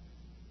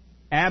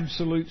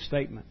 absolute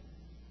statement.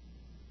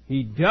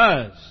 He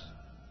does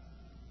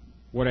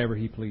whatever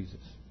He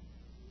pleases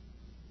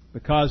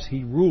because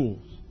He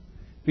rules.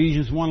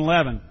 Ephesians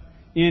 1:11,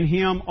 in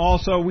Him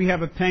also we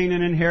have obtained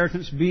an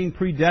inheritance, being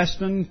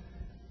predestined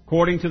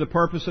according to the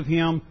purpose of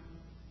Him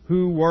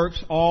who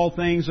works all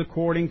things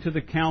according to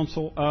the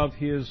counsel of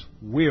His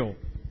will.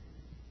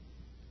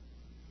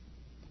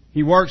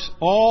 He works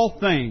all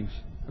things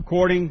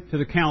according to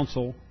the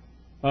counsel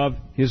of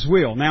His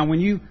will. Now, when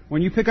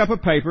you pick up a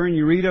paper and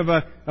you read of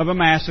a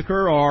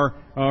massacre, or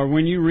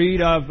when you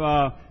read of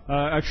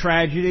a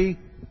tragedy,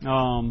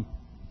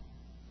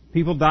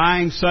 people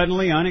dying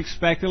suddenly,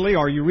 unexpectedly,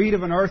 or you read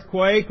of an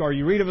earthquake, or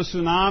you read of a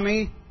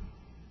tsunami,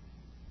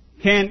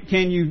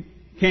 can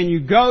you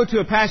go to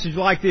a passage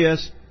like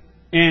this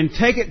and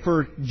take it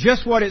for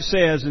just what it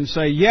says and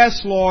say,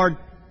 yes, Lord,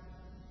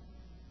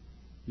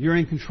 You're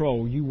in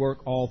control. You work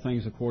all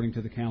things according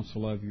to the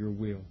counsel of Your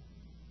will.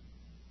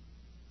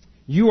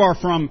 You are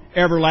from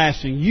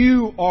everlasting.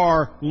 You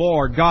are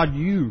Lord. God,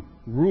 you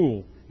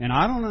rule. And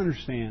I don't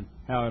understand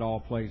how it all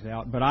plays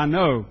out, but I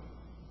know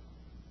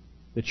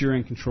that you're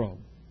in control.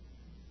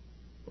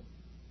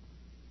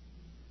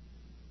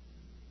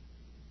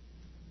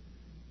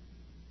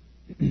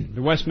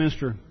 The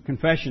Westminster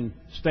Confession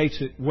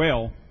states it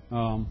well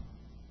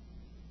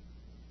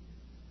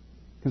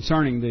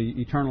concerning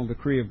the eternal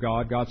decree of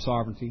God, God's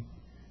sovereignty.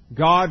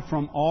 God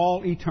from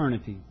all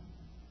eternity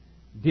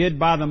did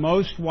by the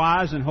most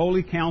wise and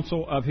holy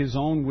counsel of His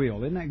own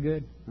will. Isn't that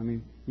good? I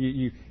mean,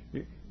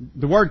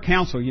 the word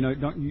counsel,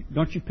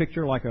 don't you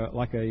picture like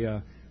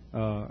a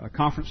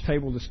conference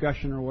table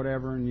discussion or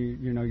whatever, and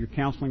you're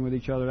counseling with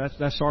each other.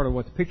 That's sort of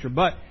what the picture.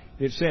 But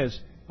it says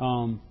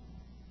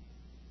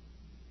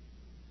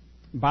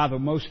by the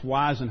most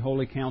wise and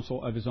holy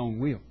counsel of His own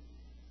will.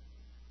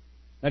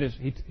 That is,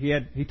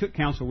 he took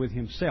counsel with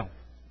Himself.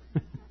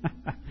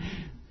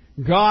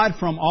 God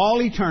from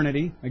all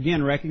eternity,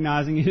 again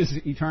recognizing His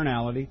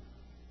eternality,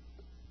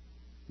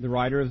 the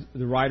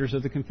writers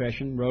of the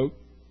confession wrote,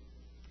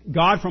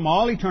 God from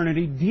all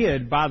eternity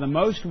did by the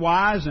most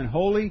wise and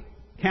holy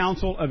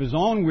counsel of His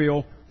own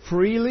will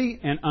freely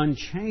and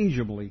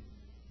unchangeably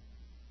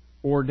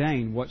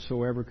ordain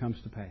whatsoever comes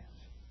to pass.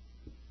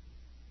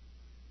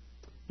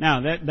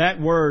 Now, that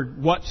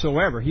word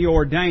whatsoever, He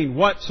ordained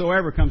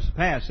whatsoever comes to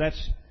pass,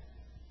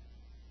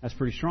 that's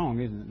pretty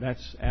strong, isn't it?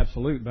 That's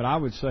absolute. But I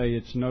would say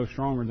it's no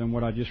stronger than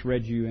what I just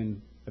read you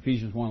in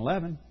Ephesians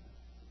 1:11.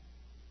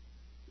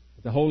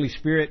 The Holy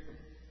Spirit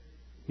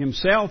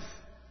Himself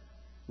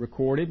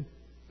recorded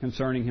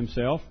concerning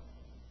Himself.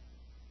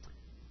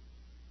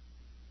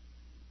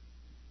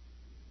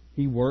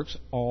 He works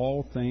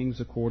all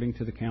things according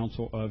to the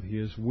counsel of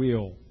His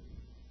will.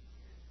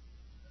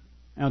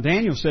 Now,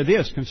 Daniel said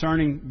this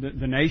concerning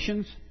the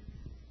nations,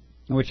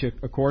 which,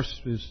 of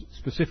course, is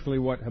specifically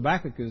what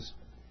Habakkuk is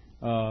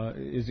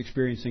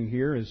experiencing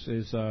here,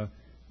 is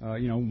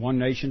one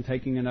nation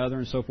taking another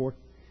and so forth.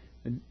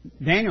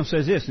 Daniel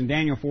says this in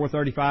Daniel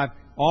 4:35,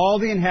 all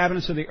the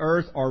inhabitants of the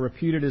earth are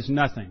reputed as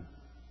nothing.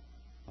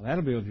 Well,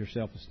 that'll build your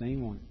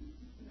self-esteem, won't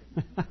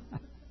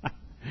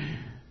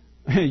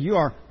it? You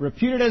are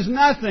reputed as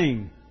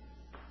nothing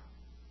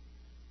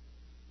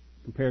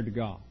compared to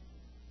God.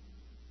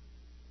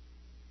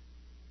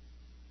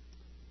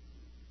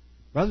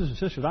 Brothers and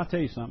sisters, I'll tell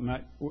you something.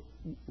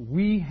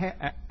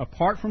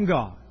 Apart from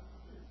God,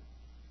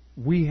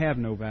 we have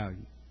no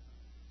value.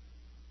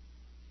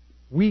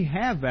 We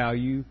have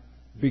value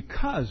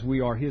because we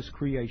are His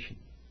creation.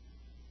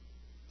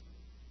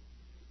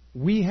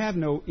 We have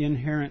no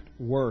inherent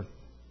worth.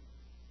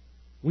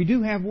 We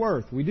do have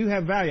worth. We do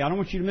have value. I don't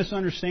want you to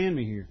misunderstand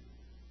me here.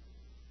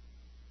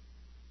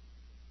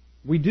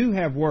 We do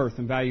have worth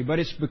and value, but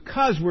it's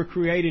because we're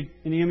created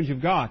in the image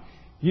of God.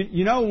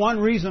 You know, one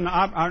reason, and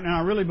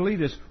I really believe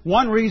this,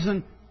 one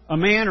reason a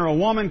man or a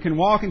woman can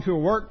walk into a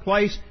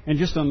workplace and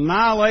just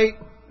annihilate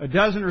a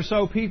dozen or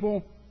so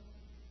people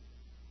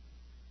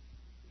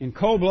in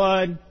cold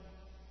blood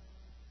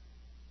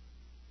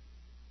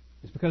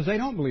is because they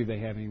don't believe they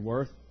have any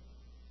worth.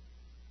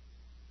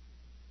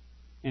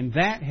 And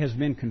that has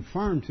been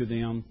confirmed to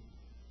them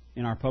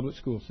in our public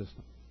school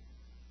system.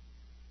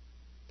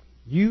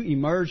 You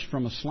emerged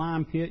from a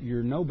slime pit,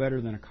 you're no better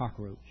than a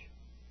cockroach.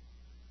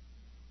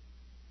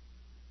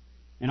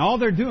 And all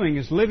they're doing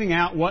is living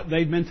out what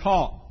they've been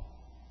taught.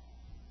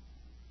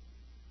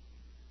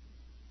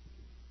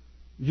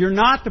 You're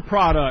not the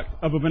product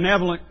of a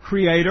benevolent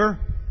Creator.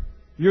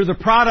 You're the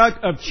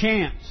product of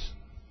chance.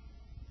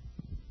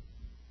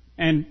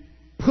 And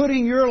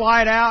putting your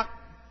light out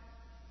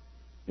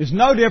is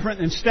no different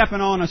than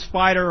stepping on a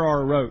spider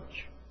or a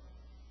roach.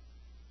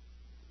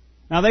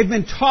 Now, they've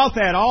been taught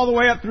that all the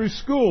way up through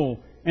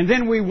school, and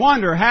then we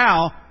wonder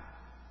how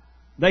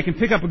they can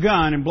pick up a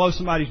gun and blow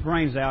somebody's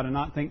brains out and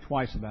not think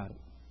twice about it.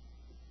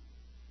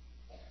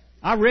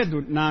 I read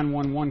the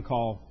 911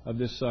 call of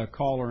this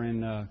caller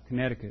in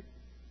Connecticut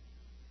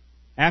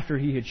after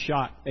he had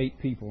shot 8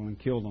 people and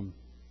killed them.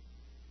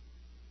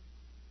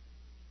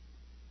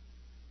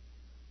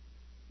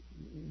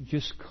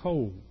 Just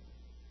cold.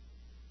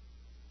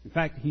 In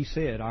fact, he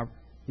said,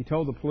 he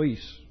told the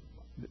police,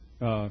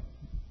 the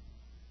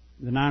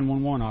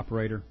 911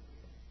 operator,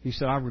 he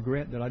said, I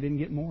regret that I didn't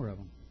get more of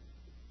them.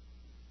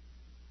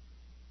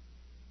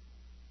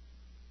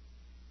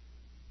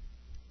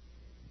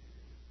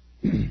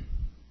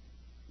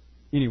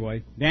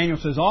 Anyway, Daniel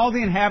says, all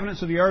the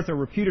inhabitants of the earth are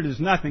reputed as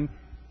nothing.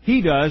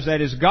 He does,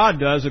 that is, God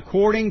does,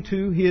 according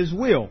to His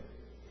will,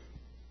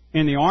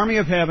 in the army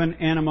of heaven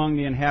and among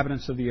the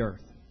inhabitants of the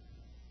earth.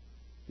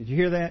 Did you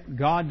hear that?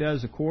 God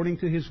does according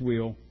to His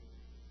will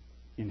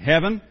in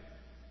heaven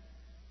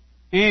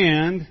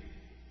and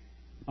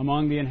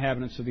among the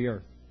inhabitants of the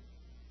earth.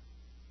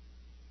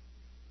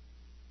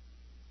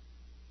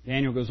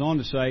 Daniel goes on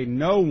to say,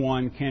 no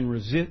one can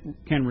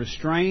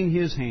restrain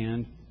his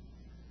hand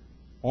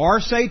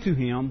or say to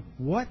him,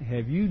 what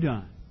have you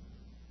done?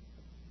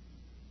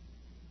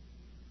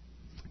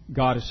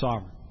 God is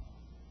sovereign.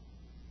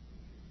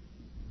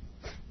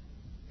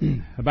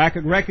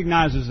 Habakkuk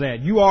recognizes that.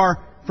 You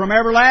are from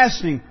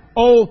everlasting,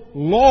 O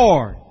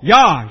Lord,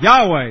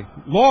 Yahweh,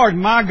 Lord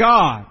my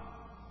God,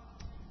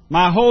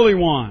 my Holy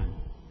One.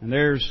 And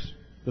there's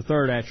the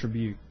third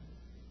attribute.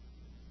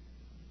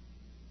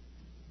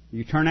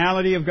 The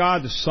eternality of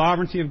God, the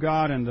sovereignty of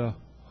God, and the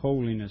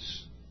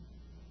holiness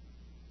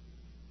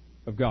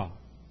of God.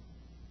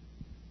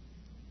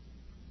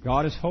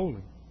 God is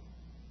holy.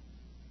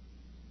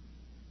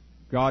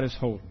 God is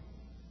holy.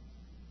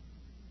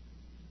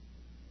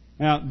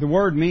 Now, the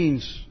word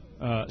means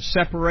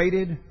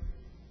separated,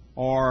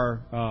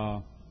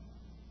 or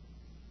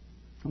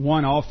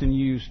one often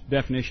used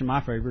definition,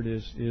 my favorite,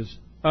 is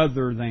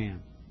other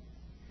than.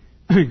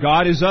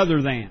 God is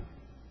other than.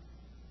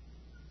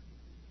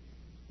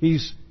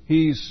 He's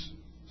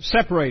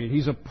separated.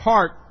 He's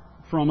apart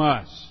from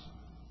us.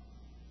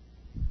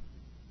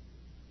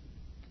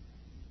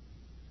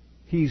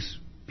 He's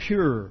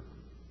pure.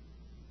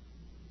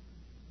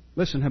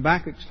 Listen,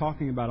 Habakkuk's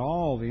talking about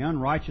all the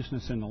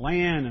unrighteousness in the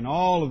land and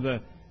all of the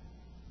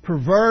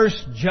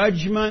perverse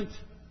judgment.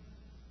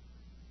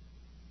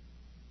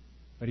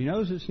 But he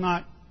knows it's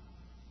not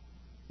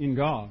in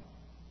God.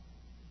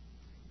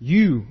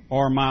 You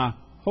are my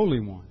Holy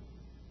One.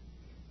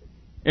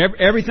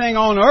 Everything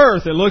on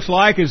earth, it looks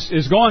like,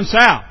 is going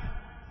south.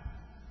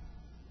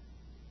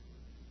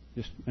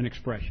 Just an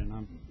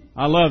expression.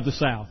 I love the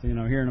South,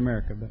 here in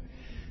America,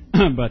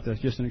 but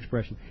that's just an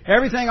expression.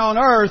 Everything on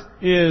earth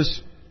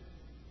is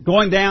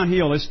going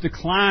downhill. It's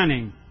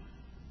declining.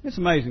 It's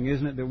amazing,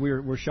 isn't it, that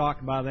we're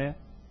shocked by that?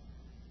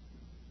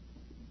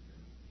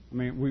 I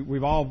mean,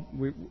 we've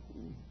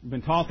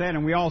been taught that,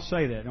 and we all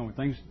say that, don't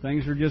we?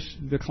 Things are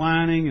just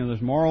declining, and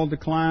there's moral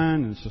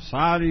decline, and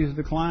society is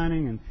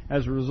declining, and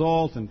as a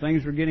result, and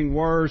things are getting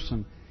worse,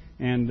 and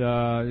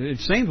it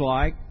seems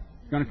like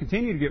it's going to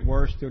continue to get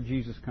worse till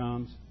Jesus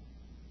comes.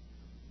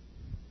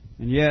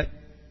 And yet,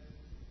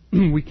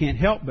 we can't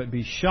help but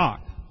be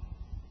shocked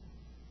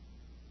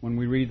when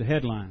we read the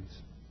headlines.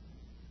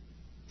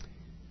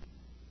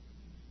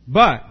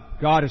 But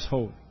God is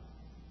holy.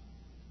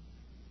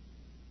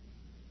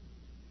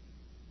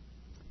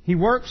 He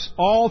works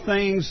all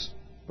things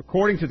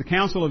according to the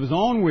counsel of His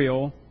own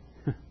will.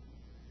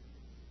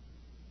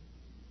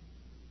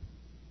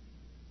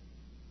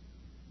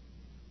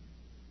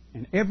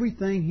 And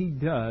everything He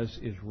does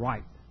is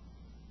right.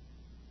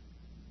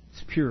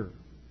 It's pure.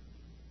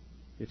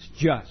 It's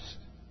just.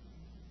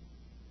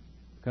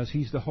 Because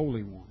He's the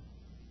Holy One.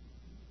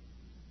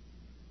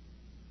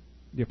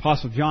 The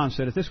Apostle John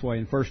said it this way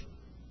in the first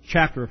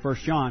chapter of 1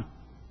 John.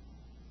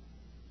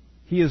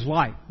 He is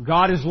light.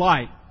 God is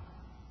light.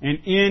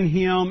 And in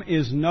Him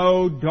is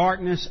no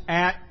darkness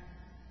at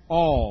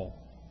all.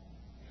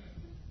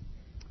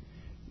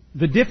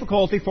 The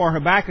difficulty for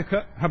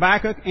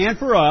Habakkuk and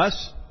for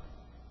us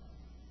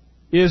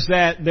is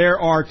that there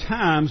are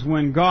times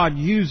when God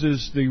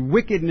uses the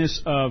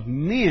wickedness of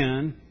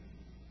men,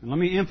 and let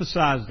me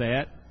emphasize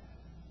that,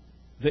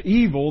 the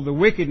evil, the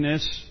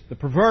wickedness, the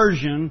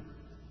perversion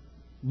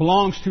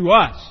belongs to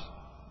us.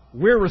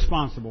 We're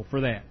responsible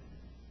for that.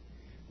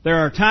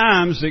 There are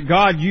times that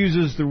God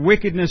uses the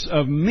wickedness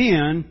of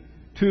men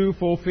to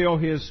fulfill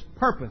His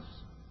purpose.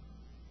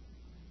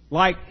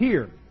 Like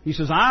here. He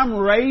says, I'm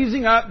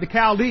raising up the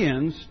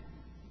Chaldeans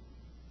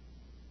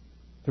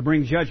to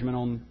bring judgment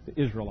on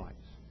the Israelites.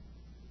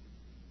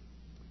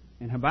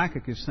 And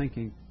Habakkuk is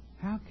thinking,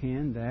 how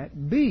can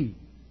that be?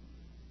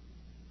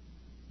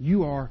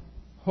 You are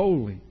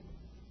holy.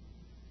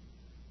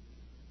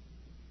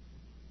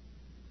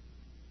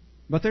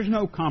 But there's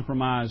no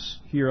compromise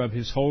here of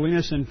His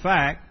holiness. In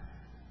fact,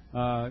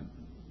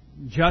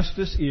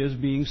 justice is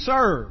being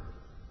served.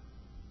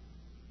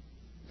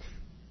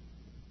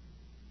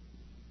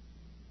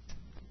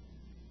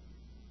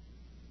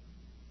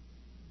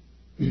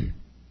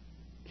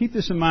 Keep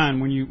this in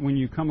mind when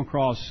you come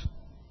across,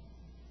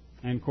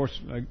 and of course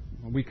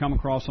we come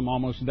across them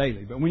almost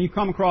daily, but when you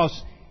come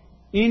across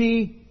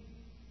anything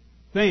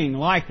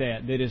like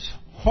that is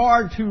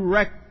hard to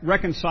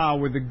reconcile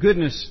with the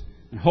goodness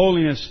and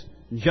holiness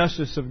and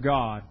justice of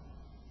God,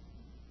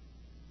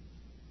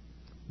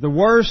 the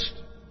worst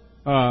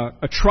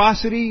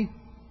atrocity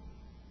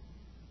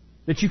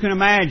that you can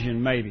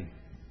imagine, maybe.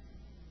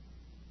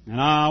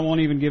 And I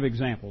won't even give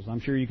examples.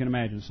 I'm sure you can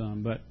imagine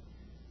some. But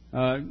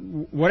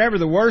whatever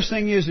the worst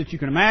thing is that you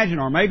can imagine,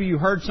 or maybe you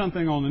heard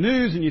something on the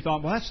news and you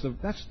thought, well,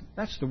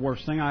 that's the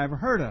worst thing I ever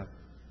heard of.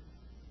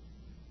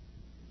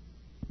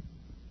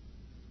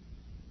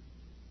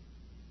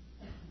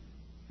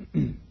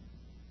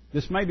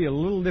 This may be a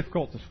little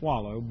difficult to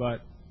swallow,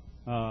 but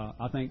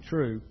I think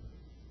true.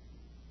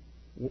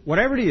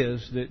 Whatever it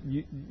is that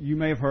you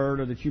may have heard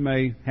or that you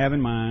may have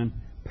in mind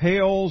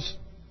pales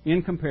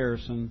in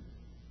comparison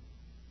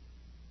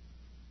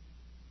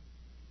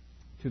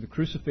to the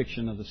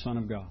crucifixion of the Son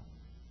of God.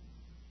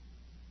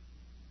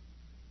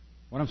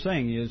 What I'm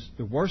saying is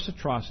the worst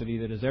atrocity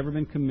that has ever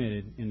been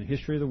committed in the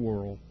history of the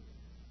world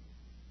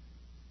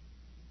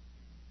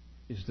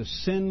is the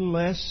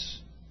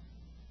sinless,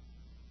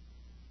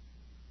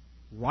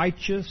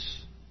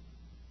 righteous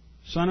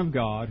Son of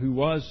God who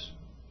was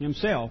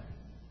Himself,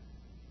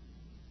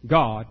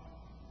 God,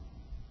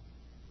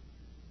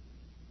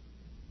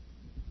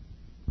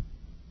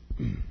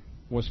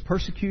 was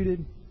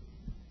persecuted,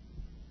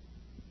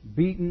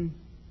 beaten,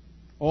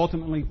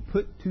 ultimately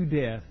put to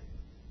death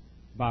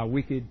by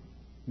wicked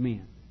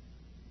men.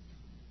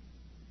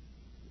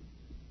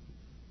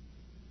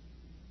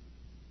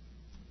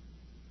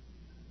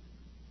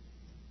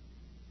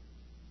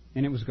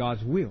 And it was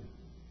God's will.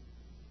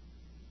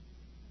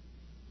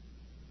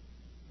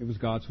 It was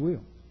God's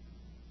will.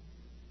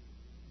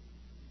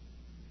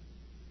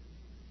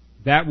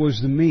 That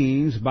was the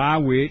means by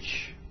which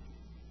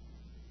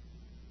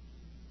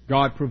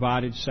God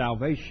provided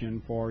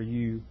salvation for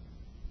you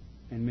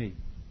and me.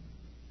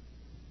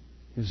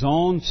 His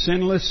own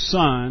sinless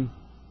Son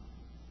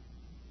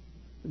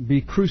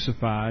be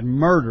crucified,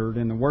 murdered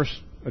in the worst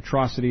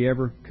atrocity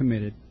ever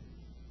committed.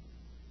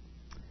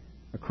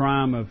 A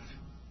crime of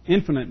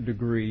infinite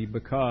degree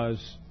because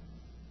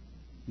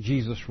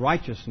Jesus'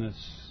 righteousness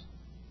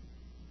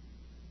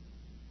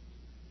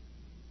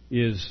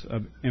is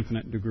of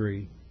infinite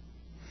degree.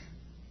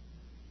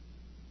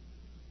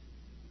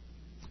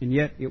 And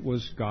yet it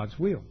was God's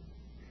will.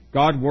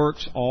 God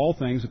works all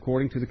things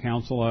according to the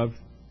counsel of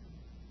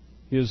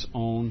His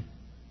own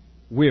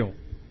will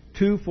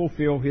to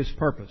fulfill His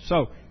purpose.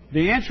 So,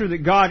 the answer that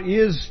God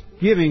is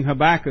giving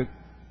Habakkuk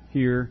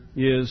here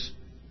is,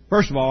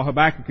 first of all,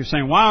 Habakkuk is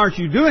saying, why aren't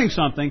you doing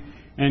something?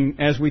 And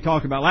as we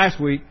talked about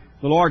last week,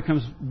 the Lord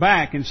comes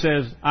back and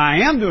says,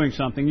 I am doing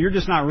something. You're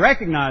just not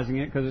recognizing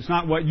it because it's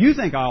not what you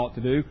think I ought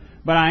to do.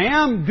 But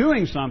I am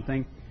doing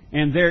something,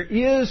 and there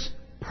is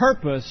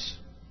purpose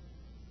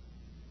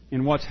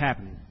in what's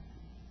happening.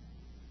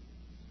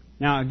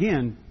 Now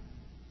again,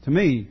 to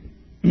me,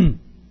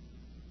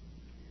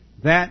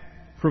 that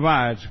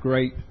provides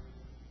great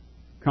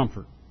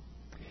comfort.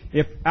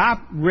 If I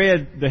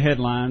read the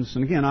headlines,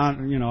 and again, I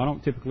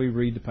don't typically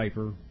read the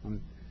paper,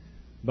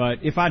 but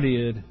if I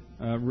did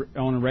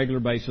on a regular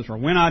basis, or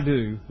when I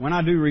do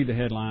read the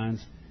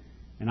headlines,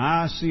 and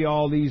I see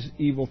all these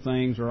evil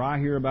things, or I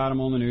hear about them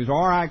on the news,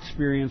 or I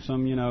experience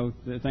them,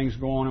 the things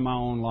go on in my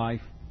own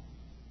life,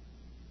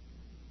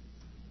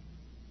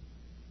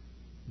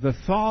 the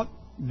thought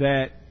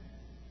that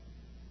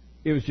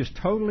it was just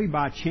totally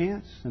by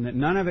chance and that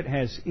none of it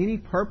has any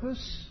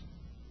purpose,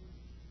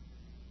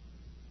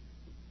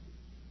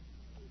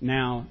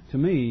 now, to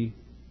me,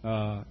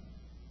 that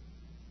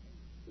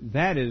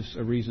is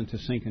a reason to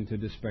sink into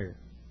despair.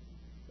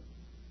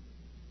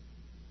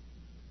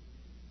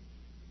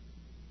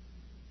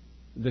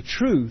 The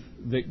truth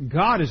that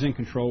God is in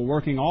control,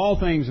 working all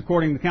things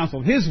according to the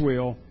counsel of His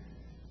will,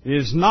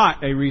 is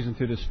not a reason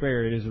to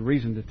despair. It is a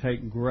reason to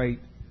take great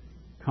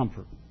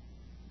comfort.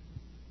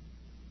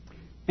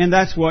 And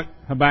that's what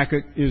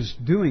Habakkuk is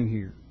doing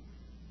here.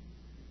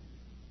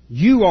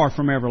 You are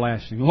from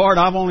everlasting. Lord,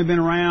 I've only been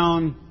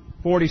around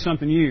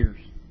 40-something years.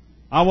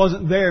 I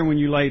wasn't there when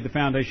you laid the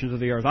foundations of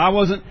the earth. I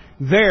wasn't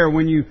there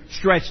when you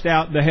stretched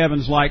out the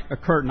heavens like a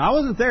curtain. I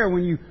wasn't there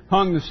when you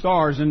hung the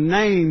stars and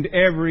named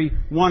every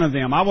one of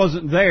them. I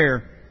wasn't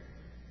there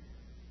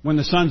when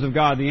the sons of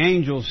God, the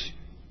angels,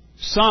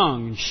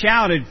 sung and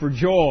shouted for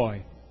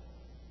joy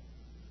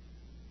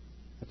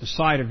at the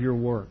sight of your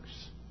works.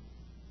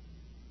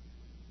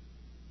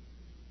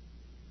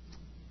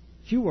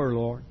 But you were,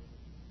 Lord.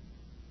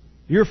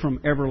 You're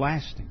from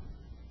everlasting.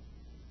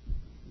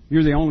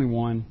 You're the only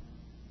one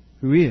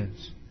who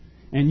is.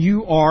 And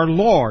you are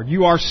Lord.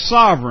 You are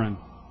sovereign.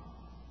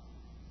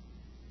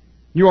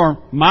 You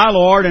are my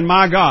Lord and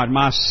my God,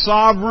 my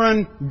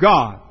sovereign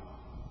God.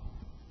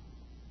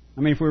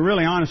 I mean, if we're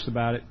really honest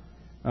about it,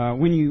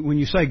 when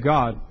you say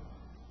God,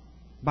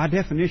 by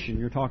definition,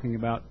 you're talking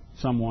about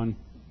someone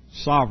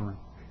sovereign.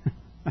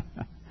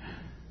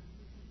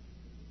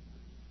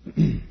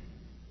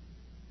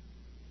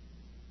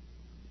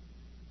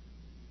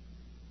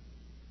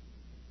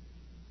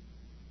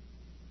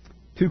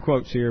 Two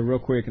quotes here real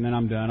quick and then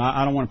I'm done.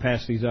 I don't want to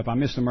pass these up. I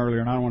missed them earlier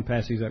and I don't want to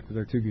pass these up because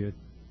they're too good.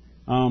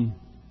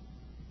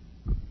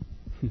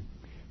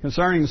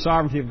 Concerning the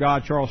sovereignty of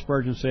God, Charles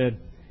Spurgeon said,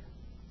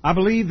 I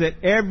believe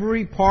that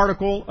every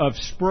particle of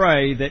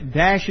spray that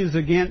dashes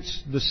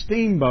against the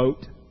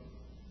steamboat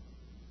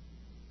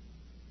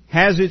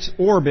has its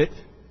orbit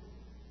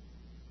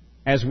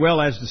as well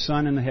as the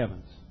sun in the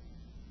heavens.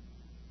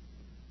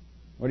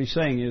 What he's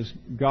saying is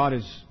God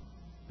is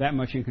that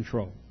much in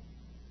control.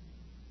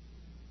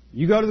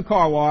 You go to the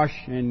car wash,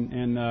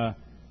 and I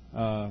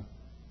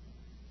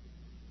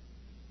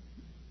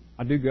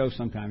do go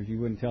sometimes. You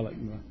wouldn't tell it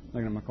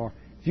looking at my car.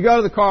 If you go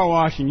to the car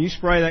wash and you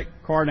spray that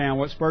car down,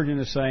 what Spurgeon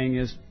is saying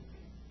is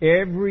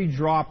every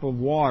drop of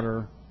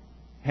water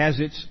has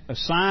its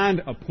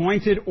assigned,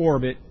 appointed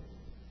orbit,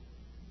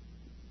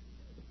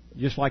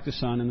 just like the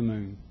sun and the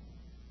moon,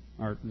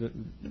 or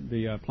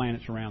the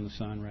planets around the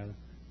sun, rather.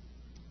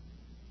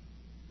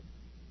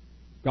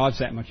 God's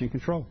that much in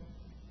control.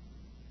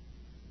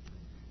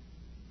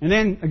 And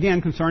then,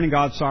 again, concerning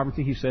God's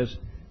sovereignty, he says,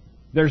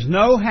 there's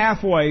no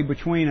halfway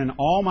between an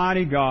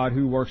almighty God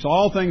who works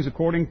all things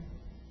according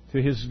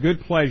to His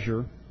good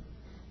pleasure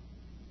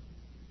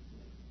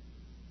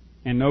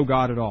and no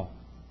God at all.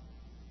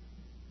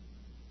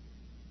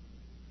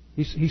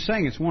 He's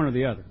saying it's one or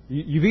the other.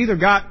 You've either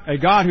got a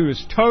God who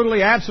is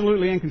totally,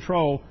 absolutely in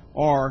control,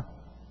 or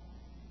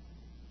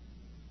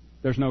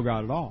there's no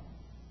God at all.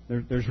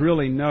 There's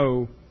really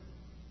no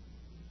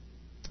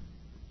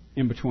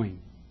in between.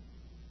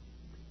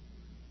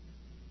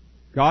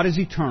 God is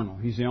eternal.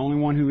 He's the only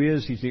one who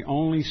is. He's the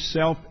only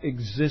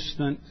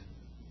self-existent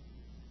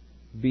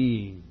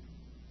being.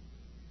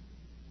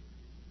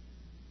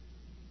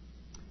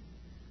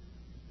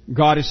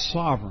 God is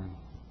sovereign.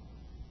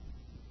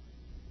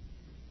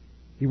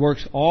 He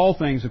works all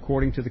things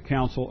according to the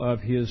counsel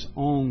of His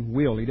own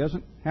will. He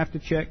doesn't have to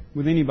check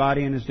with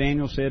anybody, and as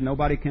Daniel said,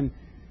 nobody can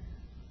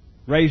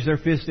raise their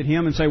fist at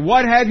Him and say,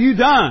 "What have you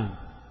done?"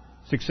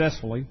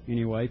 Successfully,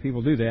 anyway.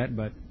 People do that,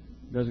 but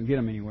it doesn't get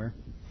them anywhere.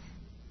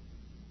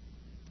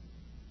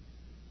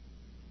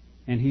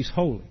 And He's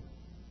holy.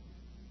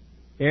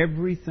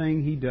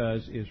 Everything He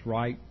does is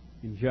right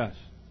and just.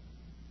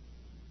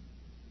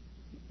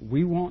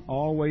 We won't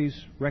always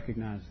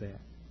recognize that.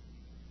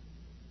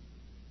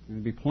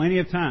 There'll be plenty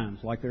of times,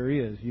 like there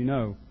is,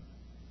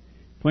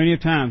 plenty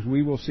of times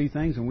we will see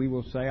things and we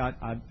will say,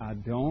 I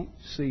don't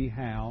see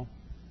how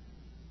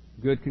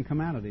good can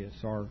come out of this,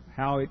 or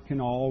how it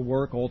can all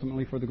work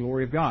ultimately for the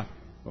glory of God.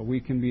 But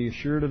we can be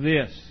assured of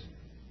this.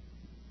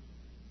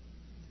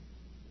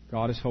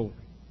 God is holy.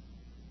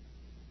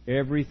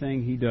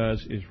 Everything He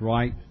does is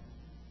right,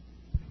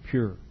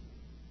 pure.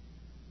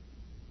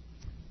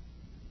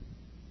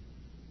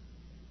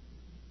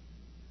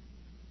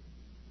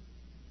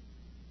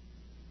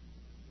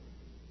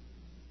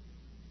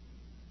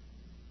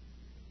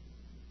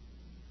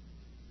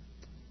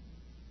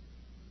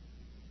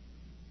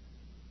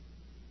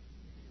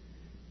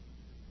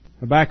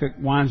 Habakkuk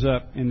winds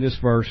up in this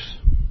verse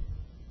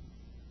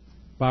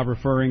by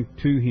referring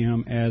to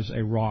him as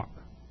a rock.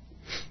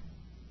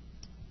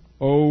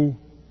 O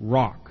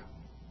rock.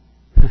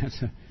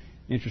 That's an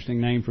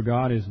interesting name for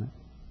God, isn't it?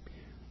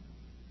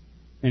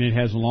 And it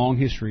has a long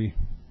history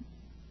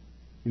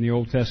in the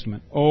Old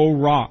Testament. O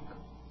rock,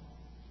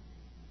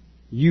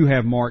 you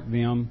have marked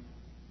them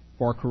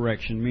for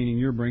correction, meaning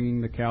you're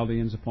bringing the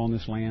Chaldeans upon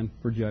this land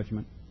for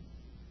judgment.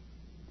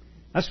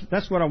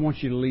 That's what I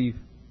want you to leave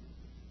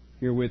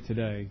here with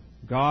today.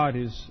 God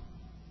is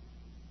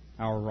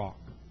our rock.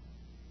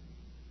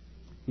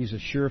 He's a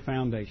sure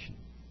foundation.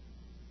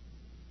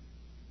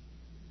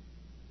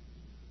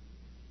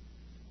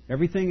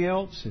 Everything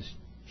else is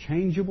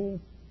changeable,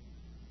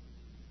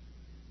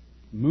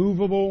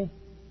 movable,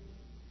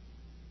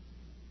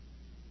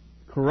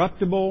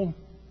 corruptible,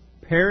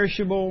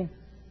 perishable.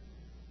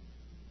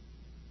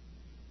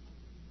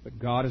 But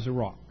God is a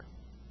rock.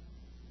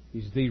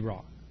 He's the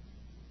rock.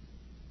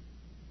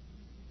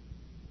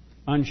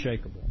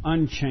 Unshakable,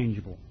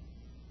 unchangeable,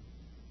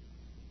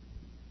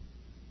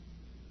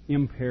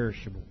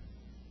 imperishable.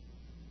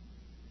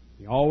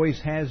 He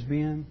always has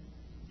been,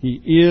 He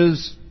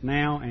is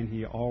now, and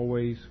He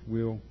always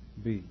will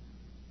be.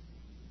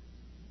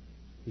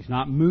 He's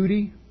not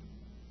moody.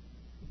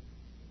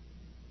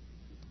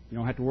 You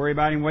don't have to worry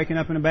about Him waking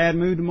up in a bad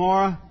mood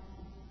tomorrow.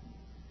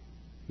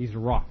 He's a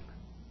rock.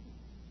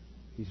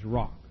 He's a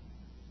rock.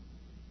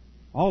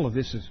 All of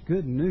this is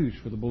good news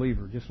for the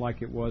believer, just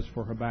like it was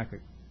for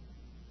Habakkuk.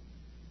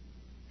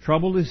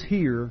 Trouble is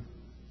here.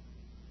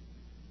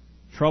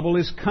 Trouble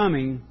is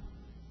coming.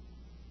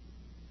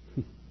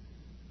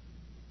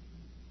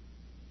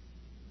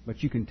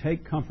 But you can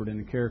take comfort in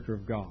the character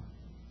of God.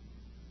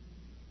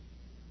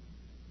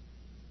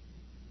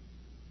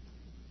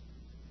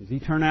 His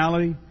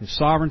eternality, His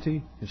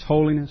sovereignty, His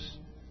holiness.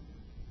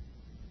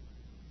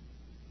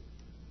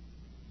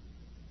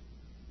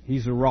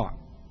 He's a rock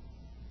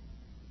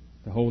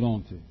to hold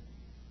on to.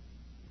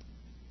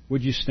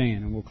 Would you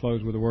stand, and we'll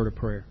close with a word of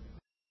prayer.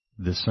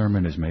 This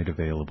sermon is made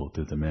available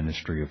through the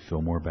ministry of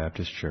Fillmore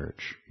Baptist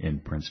Church in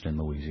Princeton,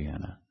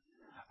 Louisiana.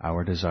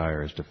 Our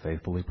desire is to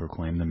faithfully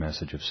proclaim the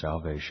message of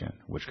salvation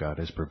which God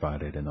has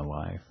provided in the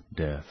life,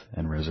 death,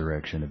 and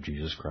resurrection of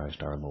Jesus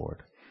Christ our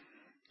Lord.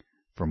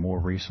 For more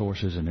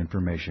resources and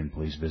information,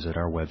 please visit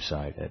our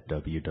website at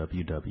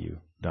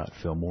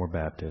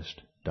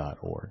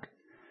www.fillmorebaptist.org.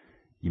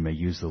 You may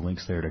use the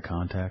links there to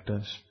contact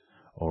us,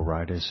 or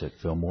write us at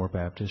Fillmore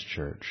Baptist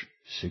Church,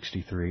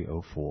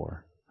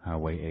 6304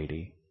 Highway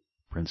 80,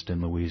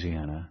 Princeton,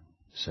 Louisiana,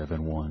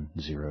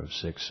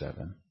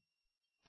 71067.